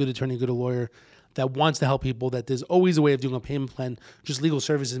a good attorney, a good lawyer that wants to help people, that there's always a way of doing a payment plan. Just legal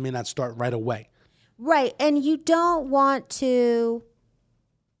services may not start right away. Right, and you don't want to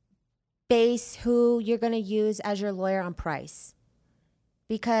base who you're going to use as your lawyer on price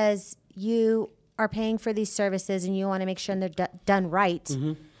because you are paying for these services and you want to make sure they're done right.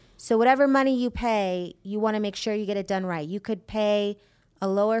 So whatever money you pay, you want to make sure you get it done right. You could pay a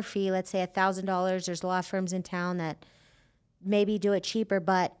lower fee, let's say $1,000. There's law firms in town that maybe do it cheaper,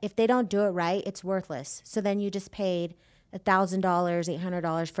 but if they don't do it right, it's worthless. So then you just paid $1,000,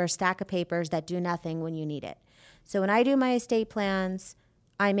 $800 for a stack of papers that do nothing when you need it. So when I do my estate plans,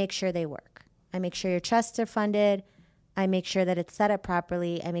 I make sure they work. I make sure your trusts are funded. I make sure that it's set up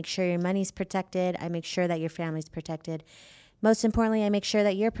properly. I make sure your money's protected. I make sure that your family's protected. Most importantly, I make sure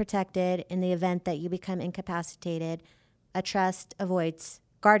that you're protected in the event that you become incapacitated. A trust avoids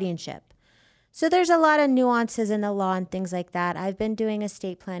guardianship. So there's a lot of nuances in the law and things like that. I've been doing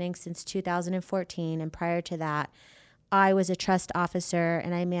estate planning since 2014, and prior to that, I was a trust officer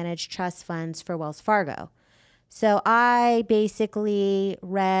and I managed trust funds for Wells Fargo. So I basically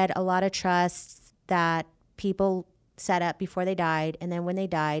read a lot of trusts that people set up before they died, and then when they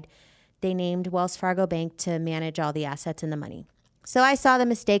died, they named Wells Fargo Bank to manage all the assets and the money. So I saw the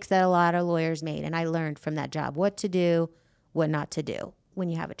mistakes that a lot of lawyers made, and I learned from that job what to do, what not to do when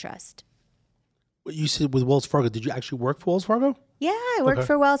you have a trust. You said with Wells Fargo, did you actually work for Wells Fargo? Yeah, I worked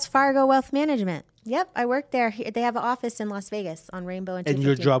for Wells Fargo Wealth Management. Yep, I worked there. They have an office in Las Vegas on Rainbow and 250. And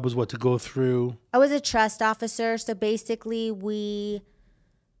your job was what, to go through? I was a trust officer. So basically we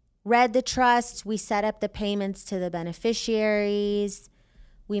read the trusts, we set up the payments to the beneficiaries,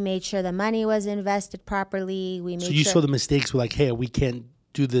 we made sure the money was invested properly. So you saw the mistakes, were like, hey, we can't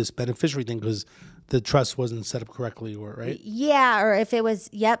do this beneficiary thing because the trust wasn't set up correctly, or right? Yeah, or if it was,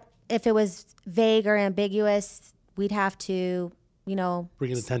 if it was vague or ambiguous, we'd have to,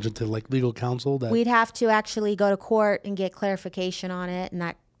 bring attention to like legal counsel. We'd have to actually go to court and get clarification on it, and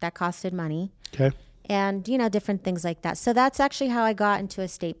that costed money. Okay. And, different things like that. So that's actually how I got into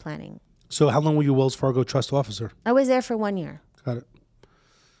estate planning. So how long were you a Wells Fargo trust officer? I was there for 1 year. Got it.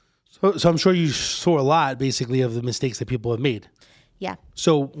 So I'm sure you saw a lot, basically, of the mistakes that people have made. Yeah.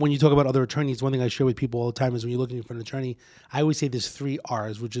 So when you talk about other attorneys, one thing I share with people all the time is when you're looking for an attorney, I always say there's 3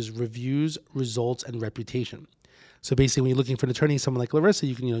 R's, which is reviews, results, and reputation. So basically, when you're looking for an attorney, someone like Larissa,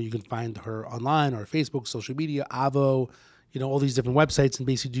 you can find her online or Facebook, social media, Avo, all these different websites, and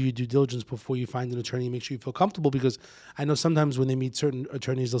basically do your due diligence before you find an attorney and make sure you feel comfortable. Because I know sometimes when they meet certain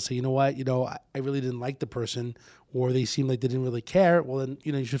attorneys, they'll say, you know what, I really didn't like the person, or they seem like they didn't really care. Well, then,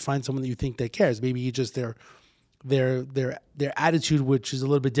 you should find someone that you think that cares. Maybe you just their attitude, which is a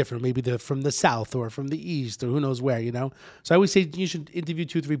little bit different. Maybe they're from the South or from the East or who knows where, So I always say you should interview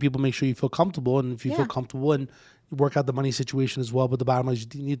 2 or 3 people, make sure you feel comfortable. And if you feel comfortable, and work out the money situation as well. But the bottom line is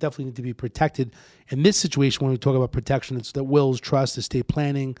you definitely need to be protected. In this situation, when we talk about protection, it's the wills, trust, estate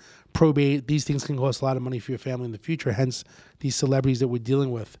planning, probate. These things can cost a lot of money for your family in the future, hence these celebrities that we're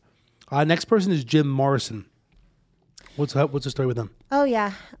dealing with. Next person is Jim Morrison. What's the story with him? Oh,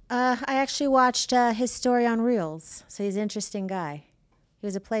 yeah. I actually watched his story on Reels. So he's an interesting guy. He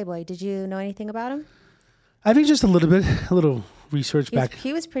was a playboy. Did you know anything about him? I think just a little research back.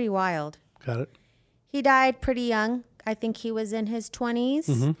 He was pretty wild. Got it. He died pretty young. I think he was in his 20s.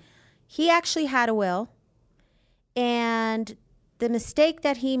 Mm-hmm. He actually had a will. And the mistake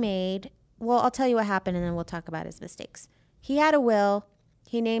that he made, well, I'll tell you what happened and then we'll talk about his mistakes. He had a will.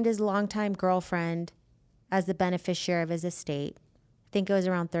 He named his longtime girlfriend as the beneficiary of his estate. I think it was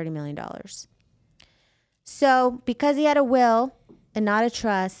around $30 million. So because he had a will and not a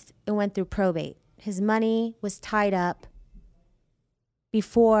trust, it went through probate. His money was tied up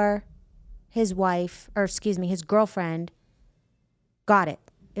before his girlfriend got it.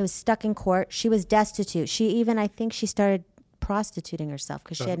 It was stuck in court. She was destitute. I think she started prostituting herself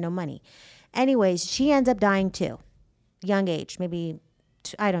because she had no money. Anyways, she ends up dying too. Young age, maybe,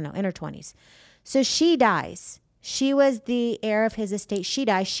 I don't know, in her 20s. So she dies. She was the heir of his estate. She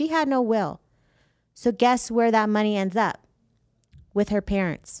dies. She had no will. So guess where that money ends up? With her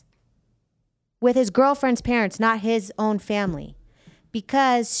parents. With his girlfriend's parents, not his own family.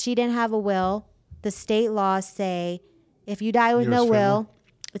 Because she didn't have a will, the state laws say if you die with no will,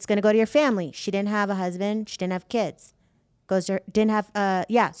 it's going to go to your family. She didn't have a husband. She didn't have kids. So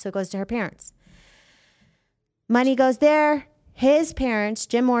it goes to her parents. Money goes there. His parents,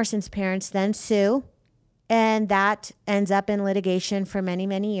 Jim Morrison's parents, then sue, and that ends up in litigation for many,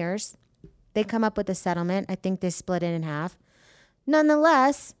 many years. They come up with a settlement. I think they split it in half.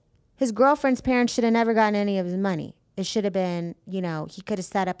 Nonetheless, his girlfriend's parents should have never gotten any of his money. It should have been, he could have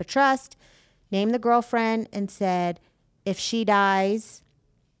set up a trust, named the girlfriend, and said, if she dies,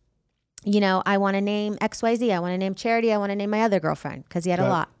 I want to name XYZ. I want to name Charity. I want to name my other girlfriend because he had a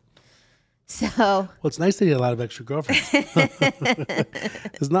lot. So, well, it's nice that he had a lot of extra girlfriends.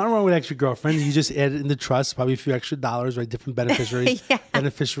 There's nothing wrong with extra girlfriends. You just add it in the trust, probably a few extra dollars, right? Different beneficiaries.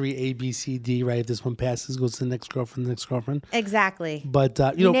 Beneficiary A, B, C, D, right? If this one passes, goes to the next girlfriend, Exactly. But,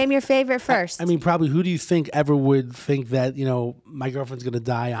 name your favorite first. I mean, probably who do you think ever would think that, my girlfriend's going to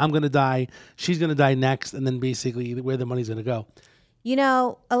die, I'm going to die, she's going to die next, and then basically where the money's going to go?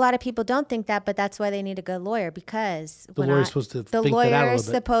 A lot of people don't think that, but that's why they need a good lawyer because the lawyer is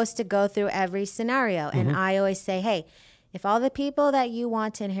supposed to go through every scenario. Mm-hmm. And I always say, hey, if all the people that you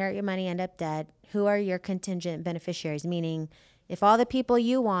want to inherit your money end up dead, who are your contingent beneficiaries? Meaning, if all the people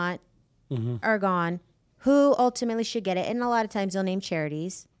you want are gone, who ultimately should get it? And a lot of times they'll name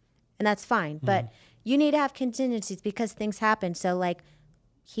charities, and that's fine. But you need to have contingencies because things happen. So,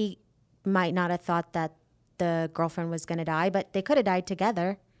 he might not have thought that the girlfriend was going to die, but they could have died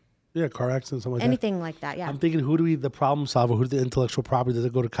together. Yeah, car accident, something like anything like that. Yeah. I'm thinking, the problem solver? Who's the intellectual property? Does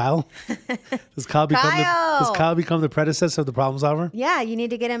it go to Kyle? Does Kyle become the predecessor of the problem solver? Yeah, you need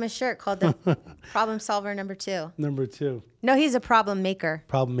to get him a shirt called the Problem Solver Number 2. Number 2. No, he's a problem maker.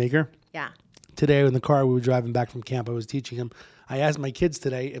 Problem maker? Yeah. Today in the car, we were driving back from camp. I was teaching him. I asked my kids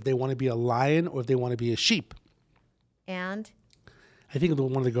today if they want to be a lion or if they want to be a sheep. And? I think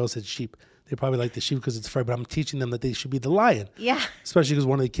one of the girls said sheep. They probably like the sheep because it's fair, but I'm teaching them that they should be the lion. Yeah. Especially because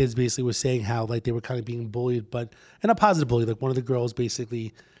one of the kids basically was saying how they were kind of being bullied, but in a positive bully. One of the girls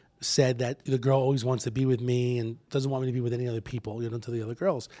basically said that the girl always wants to be with me and doesn't want me to be with any other people, to the other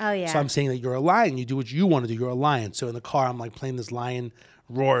girls. Oh, yeah. So I'm saying that you're a lion. You do what you want to do. You're a lion. So in the car, I'm playing this lion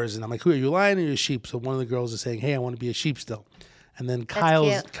roars, and I'm like, who are you, a lion or you a sheep? So one of the girls is saying, hey, I want to be a sheep still. And then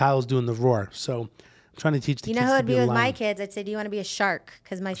Kyle's doing the roar. So I'm trying to teach the kids to be a lion. Who would be with my kids? I'd say, do you want to be a shark?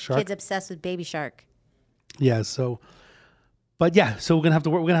 Because my kid's obsessed with baby shark. Yeah, so we're gonna have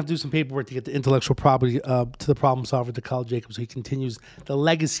to do some paperwork to get the intellectual property to the problem solver, to Kyle Jacobs, so he continues the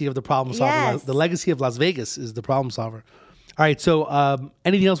legacy of the problem solver. Yes. The legacy of Las Vegas is the problem solver. All right, so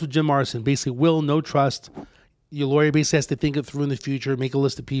anything else with Jim Morrison? Basically, will, no trust. Your lawyer basically has to think it through in the future, make a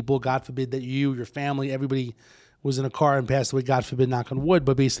list of people. God forbid that you, your family, everybody was in a car and passed away, God forbid, knock on wood,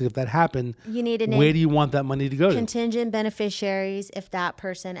 but basically if that happened, You need to where name do you want that money to go to? contingent beneficiaries if that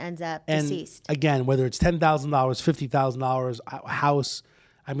person ends up And deceased. again, whether it's $10,000, $50,000, a house,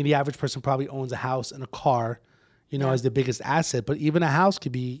 I mean, the average person probably owns a house and a car, as the biggest asset. But even a house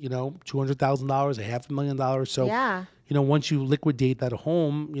could be, $200,000, $500,000. So, Yeah. Once you liquidate that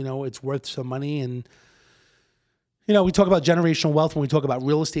home, it's worth some money. And, we talk about generational wealth when we talk about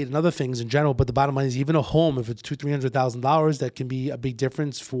real estate and other things in general. But the bottom line is even a home, if it's $200,000-$300,000, that can be a big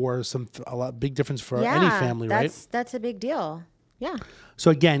difference for any family, right? That's a big deal. Yeah.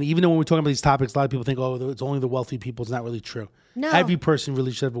 So again, even though when we're talking about these topics, a lot of people think, it's only the wealthy people. It's not really true. No. Every person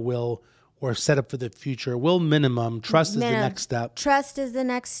really should have a will or set up for the future. Will minimum. Trust is the next step. Trust is the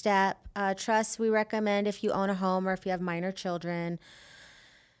next step. Trust we recommend if you own a home or if you have minor children,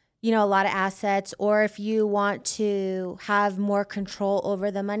 a lot of assets, or if you want to have more control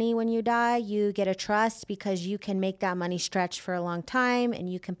over the money when you die, you get a trust because you can make that money stretch for a long time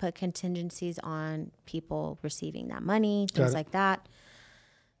and you can put contingencies on people receiving that money, things like that.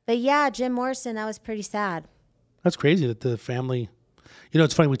 But yeah, Jim Morrison, that was pretty sad. That's crazy that the family,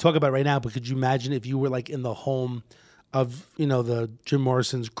 it's funny we talk about it right now, but could you imagine if you were like in the home of, the Jim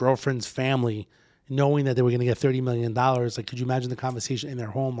Morrison's girlfriend's family, knowing that they were going to get $30 million, like, could you imagine the conversation in their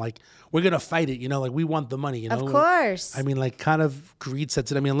home? Like, we're going to fight it, like, we want the money, Of course. I mean, like, kind of greed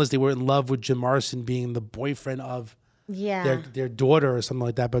sets it. I mean, unless they were in love with Jim Morrison being the boyfriend of their daughter or something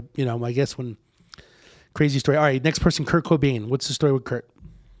like that. But, I guess crazy story. All right, next person, Kurt Cobain. What's the story with Kurt?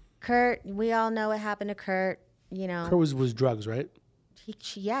 Kurt, we all know what happened to Kurt, Kurt was drugs, right?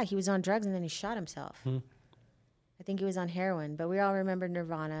 He was on drugs and then he shot himself. Mm-hmm. I think he was on heroin, but we all remember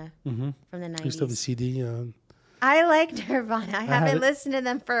Nirvana from the 90s. I used to have the CD. I like Nirvana. I haven't listened to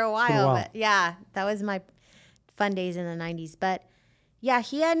them for a while, but yeah, that was my fun days in the 90s. But yeah,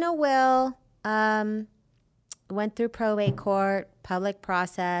 he had no will, went through probate court, public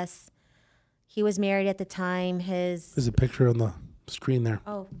process. He was married at the time. There's a picture on the screen there.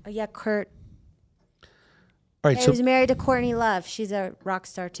 Oh, yeah, Kurt. All right, he was married to Courtney Love. She's a rock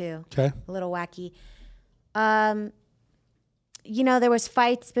star too. Okay. A little wacky. There was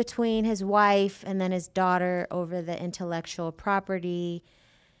fights between his wife and then his daughter over the intellectual property.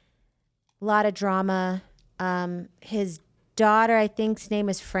 A lot of drama. His daughter, I think's name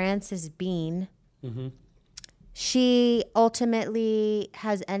is Frances Bean. Mm-hmm. She ultimately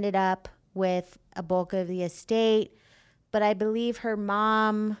has ended up with a bulk of the estate, but I believe her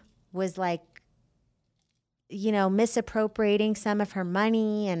mom was misappropriating some of her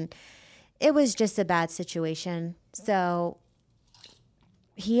money, and it was just a bad situation. So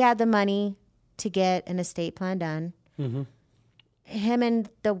he had the money to get an estate plan done. Mm-hmm. Him and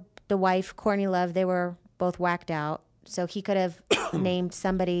the wife, Courtney Love, they were both whacked out. So he could have named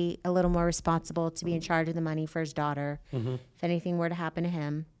somebody a little more responsible to be in charge of the money for his daughter. Mm-hmm. If anything were to happen to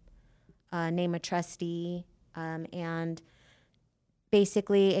him, name a trustee. And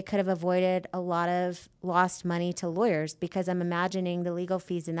basically it could have avoided a lot of lost money to lawyers, because I'm imagining the legal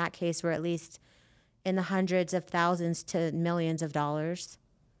fees in that case were at least in the hundreds of thousands to millions of dollars.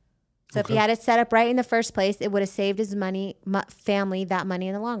 So if he had it set up right in the first place, it would have saved his family that money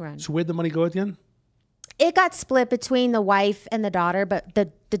in the long run. So where'd the money go at the end? It got split between the wife and the daughter, but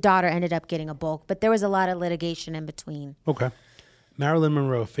the daughter ended up getting a bulk. But there was a lot of litigation in between. Okay. Marilyn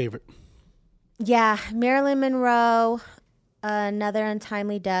Monroe, favorite? Yeah, Marilyn Monroe, another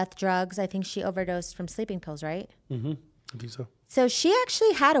untimely death, drugs. I think she overdosed from sleeping pills, right? Mm-hmm. I think so. So she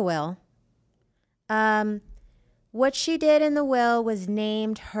actually had a will. What she did in the will was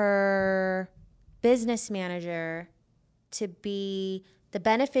named her business manager to be the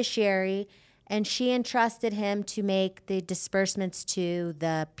beneficiary, and she entrusted him to make the disbursements to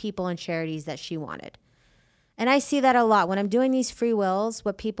the people and charities that she wanted. And I see that a lot. When I'm doing these free wills,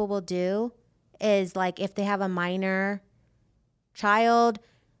 what people will do is, like, if they have a minor child,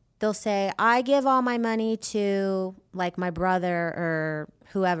 they'll say, I give all my money to, like, my brother or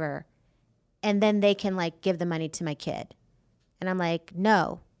whoever, and then they can, like, give the money to my kid. And I'm like,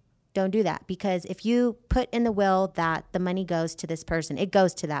 no, don't do that. Because if you put in the will that the money goes to this person, it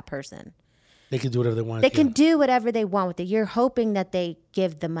goes to that person. They can do whatever they want. They can do whatever they want with it. You're hoping that they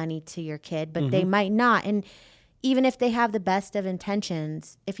give the money to your kid, but they might not. And even if they have the best of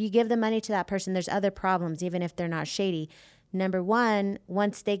intentions, if you give the money to that person, there's other problems, even if they're not shady. Number one,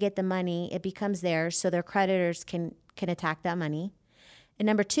 once they get the money, it becomes theirs, so their creditors can attack that money. And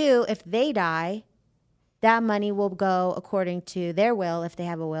number two, if they die, that money will go according to their will, if they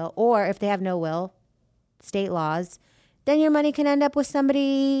have a will, or if they have no will, state laws, then your money can end up with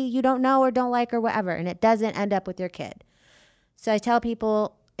somebody you don't know or don't like or whatever, and it doesn't end up with your kid. So I tell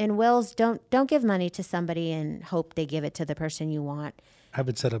people, in wills, don't give money to somebody and hope they give it to the person you want. Have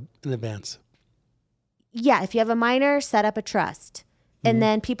it set up in advance. Yeah, if you have a minor, set up a trust. And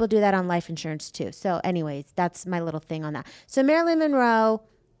then people do that on life insurance too. So anyways, that's my little thing on that. So Marilyn Monroe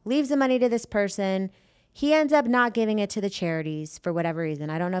leaves the money to this person. He ends up not giving it to the charities for whatever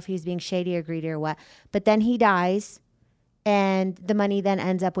reason. I don't know if he's being shady or greedy or what. But then he dies, and the money then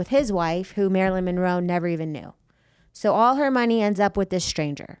ends up with his wife, who Marilyn Monroe never even knew. So all her money ends up with this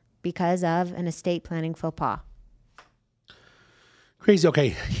stranger because of an estate planning faux pas. Crazy. Okay,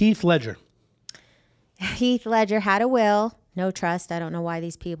 Heath Ledger. Heath Ledger had a will, no trust. I don't know why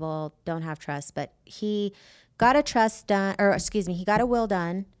these people don't have trust, but he got a trust done, or excuse me, he got a will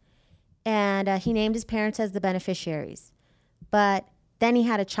done, and he named his parents as the beneficiaries. But then he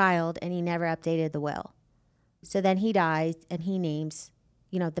had a child, and he never updated the will. So then he dies, and he names,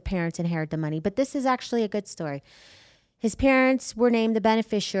 the parents inherit the money. But this is actually a good story. His parents were named the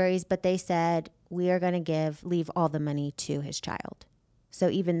beneficiaries, but they said, we are going to leave all the money to his child. So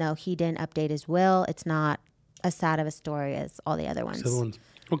even though he didn't update his will, it's not as sad of a story as all the other ones.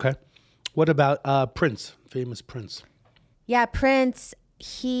 Okay. What about Prince, famous Prince? Yeah, Prince,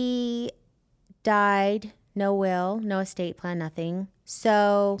 he died, no will, no estate plan, nothing.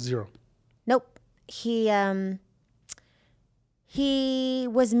 So 0. Nope. He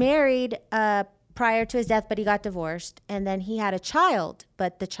was married prior to his death, but he got divorced, and then he had a child,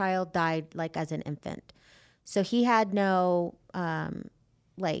 but the child died like as an infant. So he had no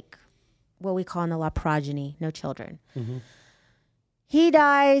what we call in the law progeny, no children. Mm-hmm. He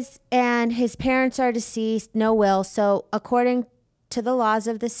dies, and his parents are deceased, no will. So according to the laws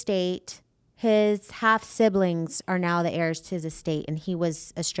of the state, his half siblings are now the heirs to his estate, and he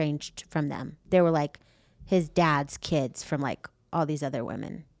was estranged from them. They were like his dad's kids from like all these other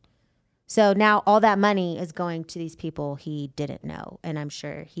women. So now all that money is going to these people he didn't know, and I'm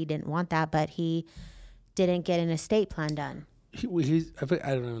sure he didn't want that, but he didn't get an estate plan done. I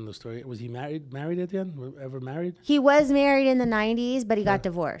don't know the story. Was he married at the end? Ever married? He was married in the 90s, but he got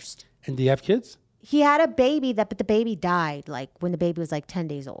divorced. And do you have kids? He had a baby, but the baby died like when the baby was like 10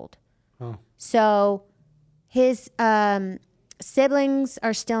 days old. Oh. So his siblings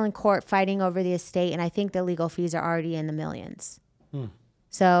are still in court fighting over the estate, and I think the legal fees are already in the millions.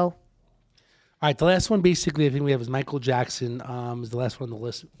 So... All right, the last one basically I think we have is Michael Jackson. Is the last one on the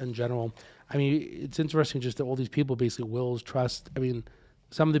list in general. I mean, it's interesting just that all these people basically wills, trust. I mean,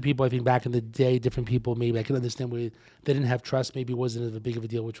 some of the people I think back in the day, different people, maybe I can understand where they didn't have trust, maybe it wasn't as big of a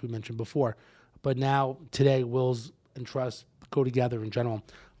deal, which we mentioned before. But now, today, wills and trust go together in general.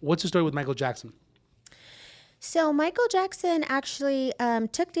 What's the story with Michael Jackson? So Michael Jackson actually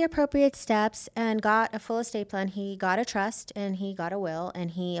took the appropriate steps and got a full estate plan. He got a trust and he got a will and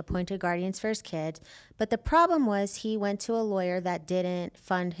he appointed guardians for his kids. But the problem was he went to a lawyer that didn't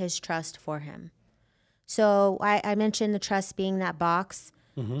fund his trust for him. So I mentioned the trust being that box.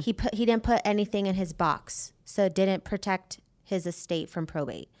 Mm-hmm. He didn't put anything in his box, so it didn't protect his estate from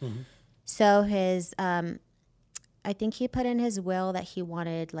probate. Mm-hmm. So his I think he put in his will that he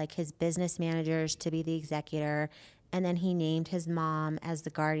wanted like his business managers to be the executor, and then he named his mom as the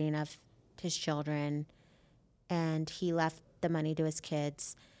guardian of his children, and he left the money to his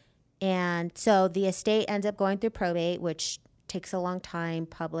kids. And so the estate ends up going through probate, which takes a long time,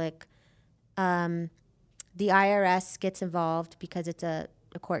 public. The IRS gets involved because it's a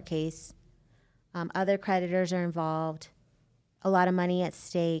court case. Other creditors are involved, a lot of money at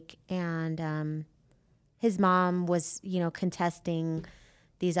stake, and his mom was, contesting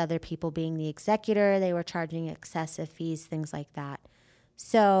these other people being the executor. They were charging excessive fees, things like that.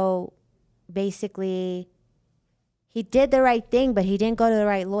 So basically, he did the right thing, but he didn't go to the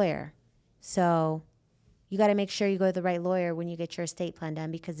right lawyer. So you got to make sure you go to the right lawyer when you get your estate plan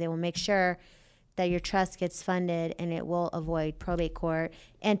done, because they will make sure that your trust gets funded and it will avoid probate court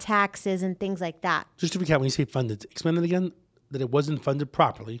and taxes and things like that. Just to recap, when you say funded, explain it again, that it wasn't funded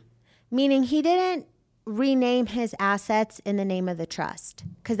properly. Meaning he didn't rename his assets in the name of the trust,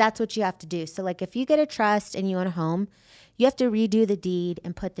 because that's what you have to do. So like if you get a trust and you own a home, you have to redo the deed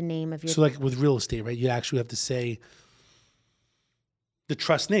and put the name of your... So like with real estate, right? You actually have to say the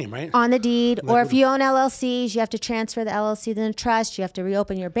trust name, right? On the deed. Like, or if you own LLCs, you have to transfer the LLC to the trust. You have to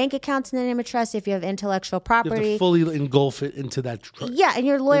reopen your bank accounts in the name of trust if you have intellectual property. You have to fully engulf it into that trust. Yeah, and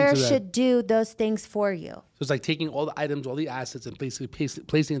your lawyer should do those things for you. So it's like taking all the items, all the assets, and basically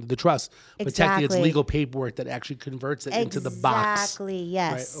placing it into the trust. But Exactly. technically, it's legal paperwork that actually converts it into the box. Exactly,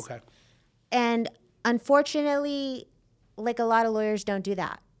 yes. Right, okay. And unfortunately, like a lot of lawyers don't do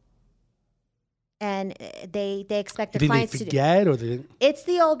that. And they expect their clients to do. They forget, or they... It's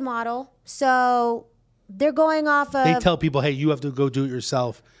the old model. So they're going off of. They tell people, hey, you have to go do it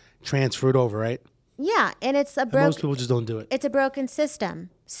yourself, transfer it over, right? Yeah, and it's a broken. Most people just don't do it. It's a broken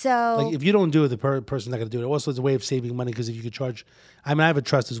system. So like if you don't do it, the person's not going to do it. Also, it's a way of saving money because if you could charge, I mean, I have a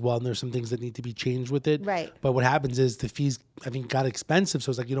trust as well, and there's some things that need to be changed with it. Right. But what happens is the fees, I think, got expensive.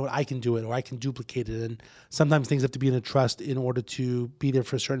 So it's like, you know what, I can do it or I can duplicate it. And sometimes things have to be in a trust in order to be there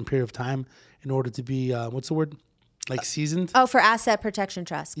for a certain period of time, in order to be, what's the word? Like seasoned? Oh, for asset protection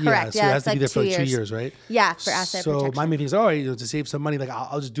trust. Correct. So it has to be there for like 2 years, right? Yeah, for asset protection. So my main thing is, all right, to save some money, like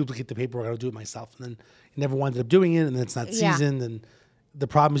I'll just duplicate the paperwork. I'll do it myself. And then you never ended up doing it, and then it's not seasoned. And the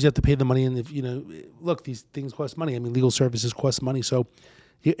problem is you have to pay the money. And if, look, these things cost money. I mean, legal services cost money. So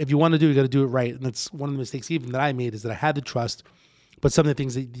if you want to do it, you got to do it right. And that's one of the mistakes even that I made is that I had the trust, but some of the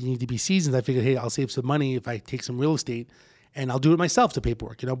things that need to be seasoned, I figured, hey, I'll save some money if I take some real estate and I'll do it myself, the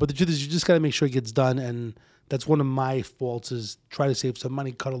paperwork, But the truth is you just got to make sure it gets done. And that's one of my faults is try to save some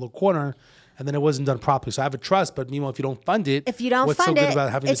money, cut a little corner, and then it wasn't done properly. So I have a trust, but meanwhile, if you don't fund it, what's so good about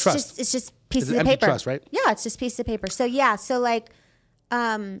having the trust? It's just pieces of empty paper. Trust, right? Yeah, it's just pieces of paper. So like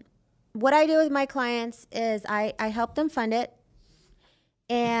what I do with my clients is I help them fund it.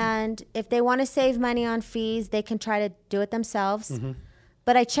 And if they want to save money on fees, they can try to do it themselves. Mm-hmm.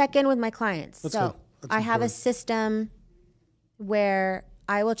 But I check in with my clients. So I have a system where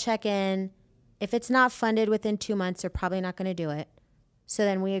I will check in. If it's not funded within 2 months, they're probably not going to do it. So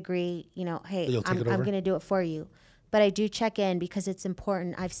then we agree, hey, I'm going to do it for you. But I do check in because it's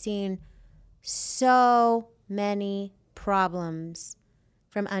important. I've seen so many problems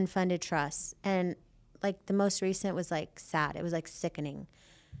from unfunded trusts. And like the most recent was like sad. It was like sickening.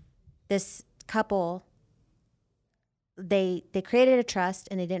 This couple, they created a trust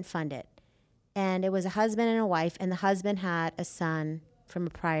and they didn't fund it. And it was a husband and a wife, and the husband had a son from a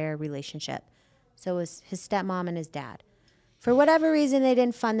prior relationship. So it was his stepmom and his dad. For whatever reason, they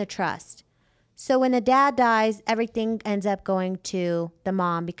didn't fund the trust. So when the dad dies, everything ends up going to the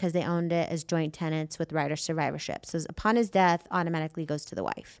mom because they owned it as joint tenants with right of survivorship. So upon his death, automatically goes to the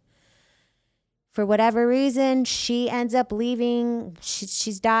wife. For whatever reason, she ends up leaving.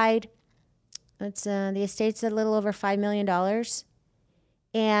 She's died. It's the estate's a little over $5 million.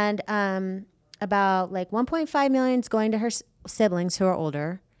 And about like $1.5 million is going to her siblings who are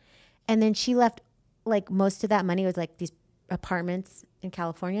older. And then she left like most of that money was like these apartments in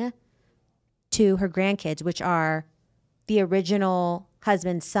California to her grandkids, which are the original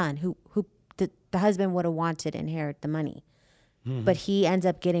husband's son, who the husband would have wanted to inherit the money. Mm-hmm. But he ends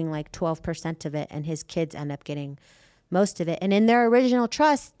up getting like 12% of it, and his kids end up getting most of it. And in their original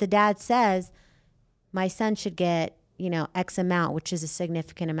trust, the dad says, my son should get, X amount, which is a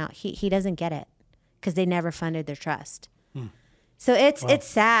significant amount. He doesn't get it because they never funded their trust. So it's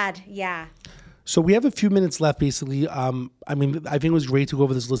sad. Yeah. So we have a few minutes left, basically. I think it was great to go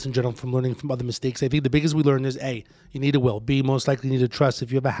over this list in general from learning from other mistakes. I think the biggest we learned is, A, you need a will. B, most likely you need a trust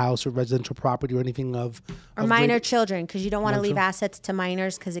if you have a house or residential property or anything of minor children, because you don't want to leave assets to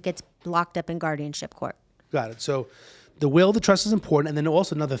minors because it gets locked up in guardianship court. Got it. So the will, the trust is important. And then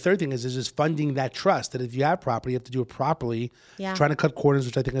also another third thing is just funding that trust. That if you have property, you have to do it properly. Yeah. Trying to cut corners,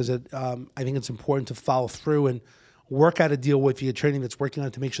 which I think I think it's important to follow through and work out a deal with the attorney that's working on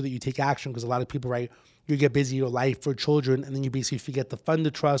it to make sure that you take action, because a lot of people, right, you get busy, your life for children, and then you basically forget to fund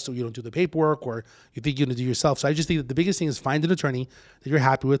the trust, or you don't do the paperwork, or you think you're going to do yourself. So I just think that the biggest thing is find an attorney that you're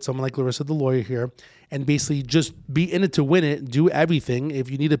happy with, someone like Larissa the Lawyer here, and basically just be in it to win it, do everything.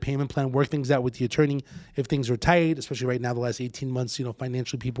 If you need a payment plan, work things out with the attorney. If things are tight, especially right now, the last 18 months,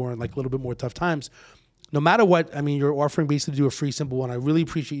 financially people are in like a little bit more tough times. No matter what, you're offering basically to do a free, simple one. I really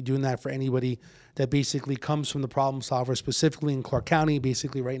appreciate you doing that for anybody that basically comes from the Problem Solver, specifically in Clark County.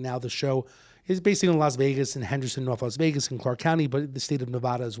 Basically, right now, the show is basically in Las Vegas and Henderson, North Las Vegas, and Clark County, but the state of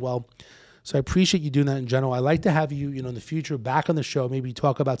Nevada as well. So I appreciate you doing that in general. I like to have you, in the future back on the show, maybe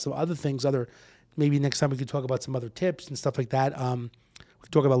talk about some other things, maybe next time we could talk about some other tips and stuff like that. We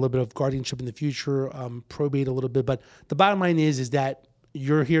could talk about a little bit of guardianship in the future, probate a little bit. But the bottom line is that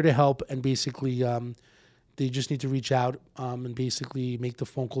you're here to help, and basically they just need to reach out and basically make the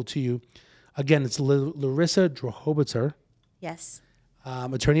phone call to you. Again, it's Larissa Drahobitzer. Yes.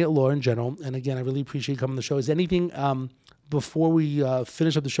 Attorney at law in general. And again, I really appreciate you coming on the show. Is anything, before we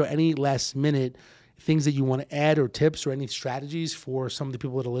finish up the show, any last minute things that you want to add or tips or any strategies for some of the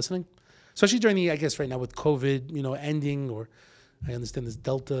people that are listening? Especially during I guess right now with COVID, ending, or I understand this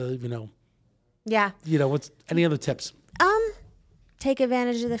Delta, Yeah. What's any other tips? Take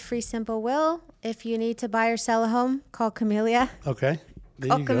advantage of the free simple will. If you need to buy or sell a home, call Camellia. Okay.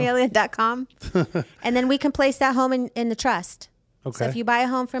 Call Camellia.com. And then we can place that home in the trust. Okay. So if you buy a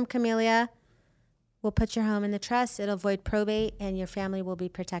home from Camellia, we'll put your home in the trust. It'll avoid probate, and your family will be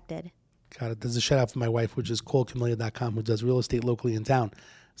protected. Got it. There's a shout out for my wife, which is ColeCamellia.com, who does real estate locally in town.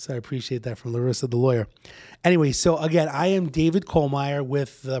 So I appreciate that from Larissa the Lawyer. Anyway, so again, I am David Kohlmeyer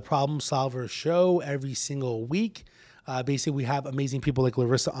with the Problem Solver Show every single week. Basically, we have amazing people like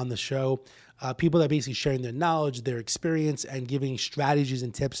Larissa on the show, people that are basically sharing their knowledge, their experience, and giving strategies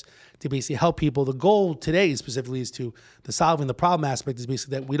and tips to basically help people. The goal today specifically is to the solving the problem aspect is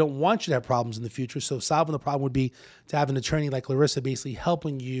basically that we don't want you to have problems in the future. So solving the problem would be to have an attorney like Larissa basically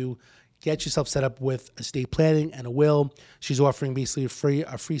helping you get yourself set up with estate planning and a will. She's offering basically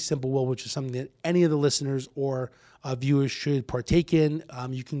a free simple will, which is something that any of the listeners or viewers should partake in.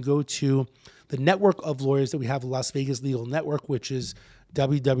 You can go to the network of lawyers that we have, the Las Vegas Legal Network, which is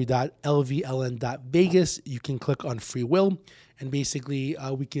www.lvln.vegas. You can click on free will, and basically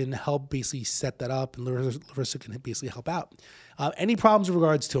we can help basically set that up, and Larissa can basically help out. Any problems in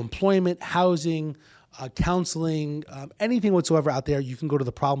regards to employment, housing, counseling, anything whatsoever out there, you can go to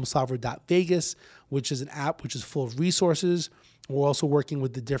theproblemsolver.vegas, which is an app which is full of resources. We're also working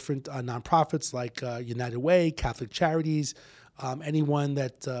with the different nonprofits like United Way, Catholic Charities, anyone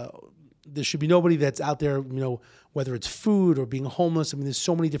that there should be nobody that's out there, whether it's food or being homeless. I mean, there's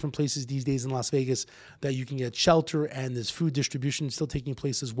so many different places these days in Las Vegas that you can get shelter, and there's food distribution still taking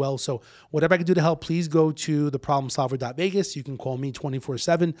place as well. So whatever I can do to help, please go to theproblemsolver.vegas. You can call me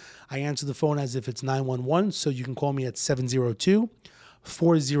 24/7. I answer the phone as if it's 911. So you can call me at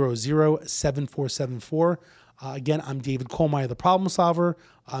 702-400-7474. Again, I'm David Kohlmeyer, the Problem Solver.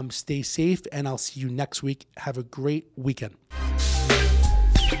 Stay safe, and I'll see you next week. Have a great weekend.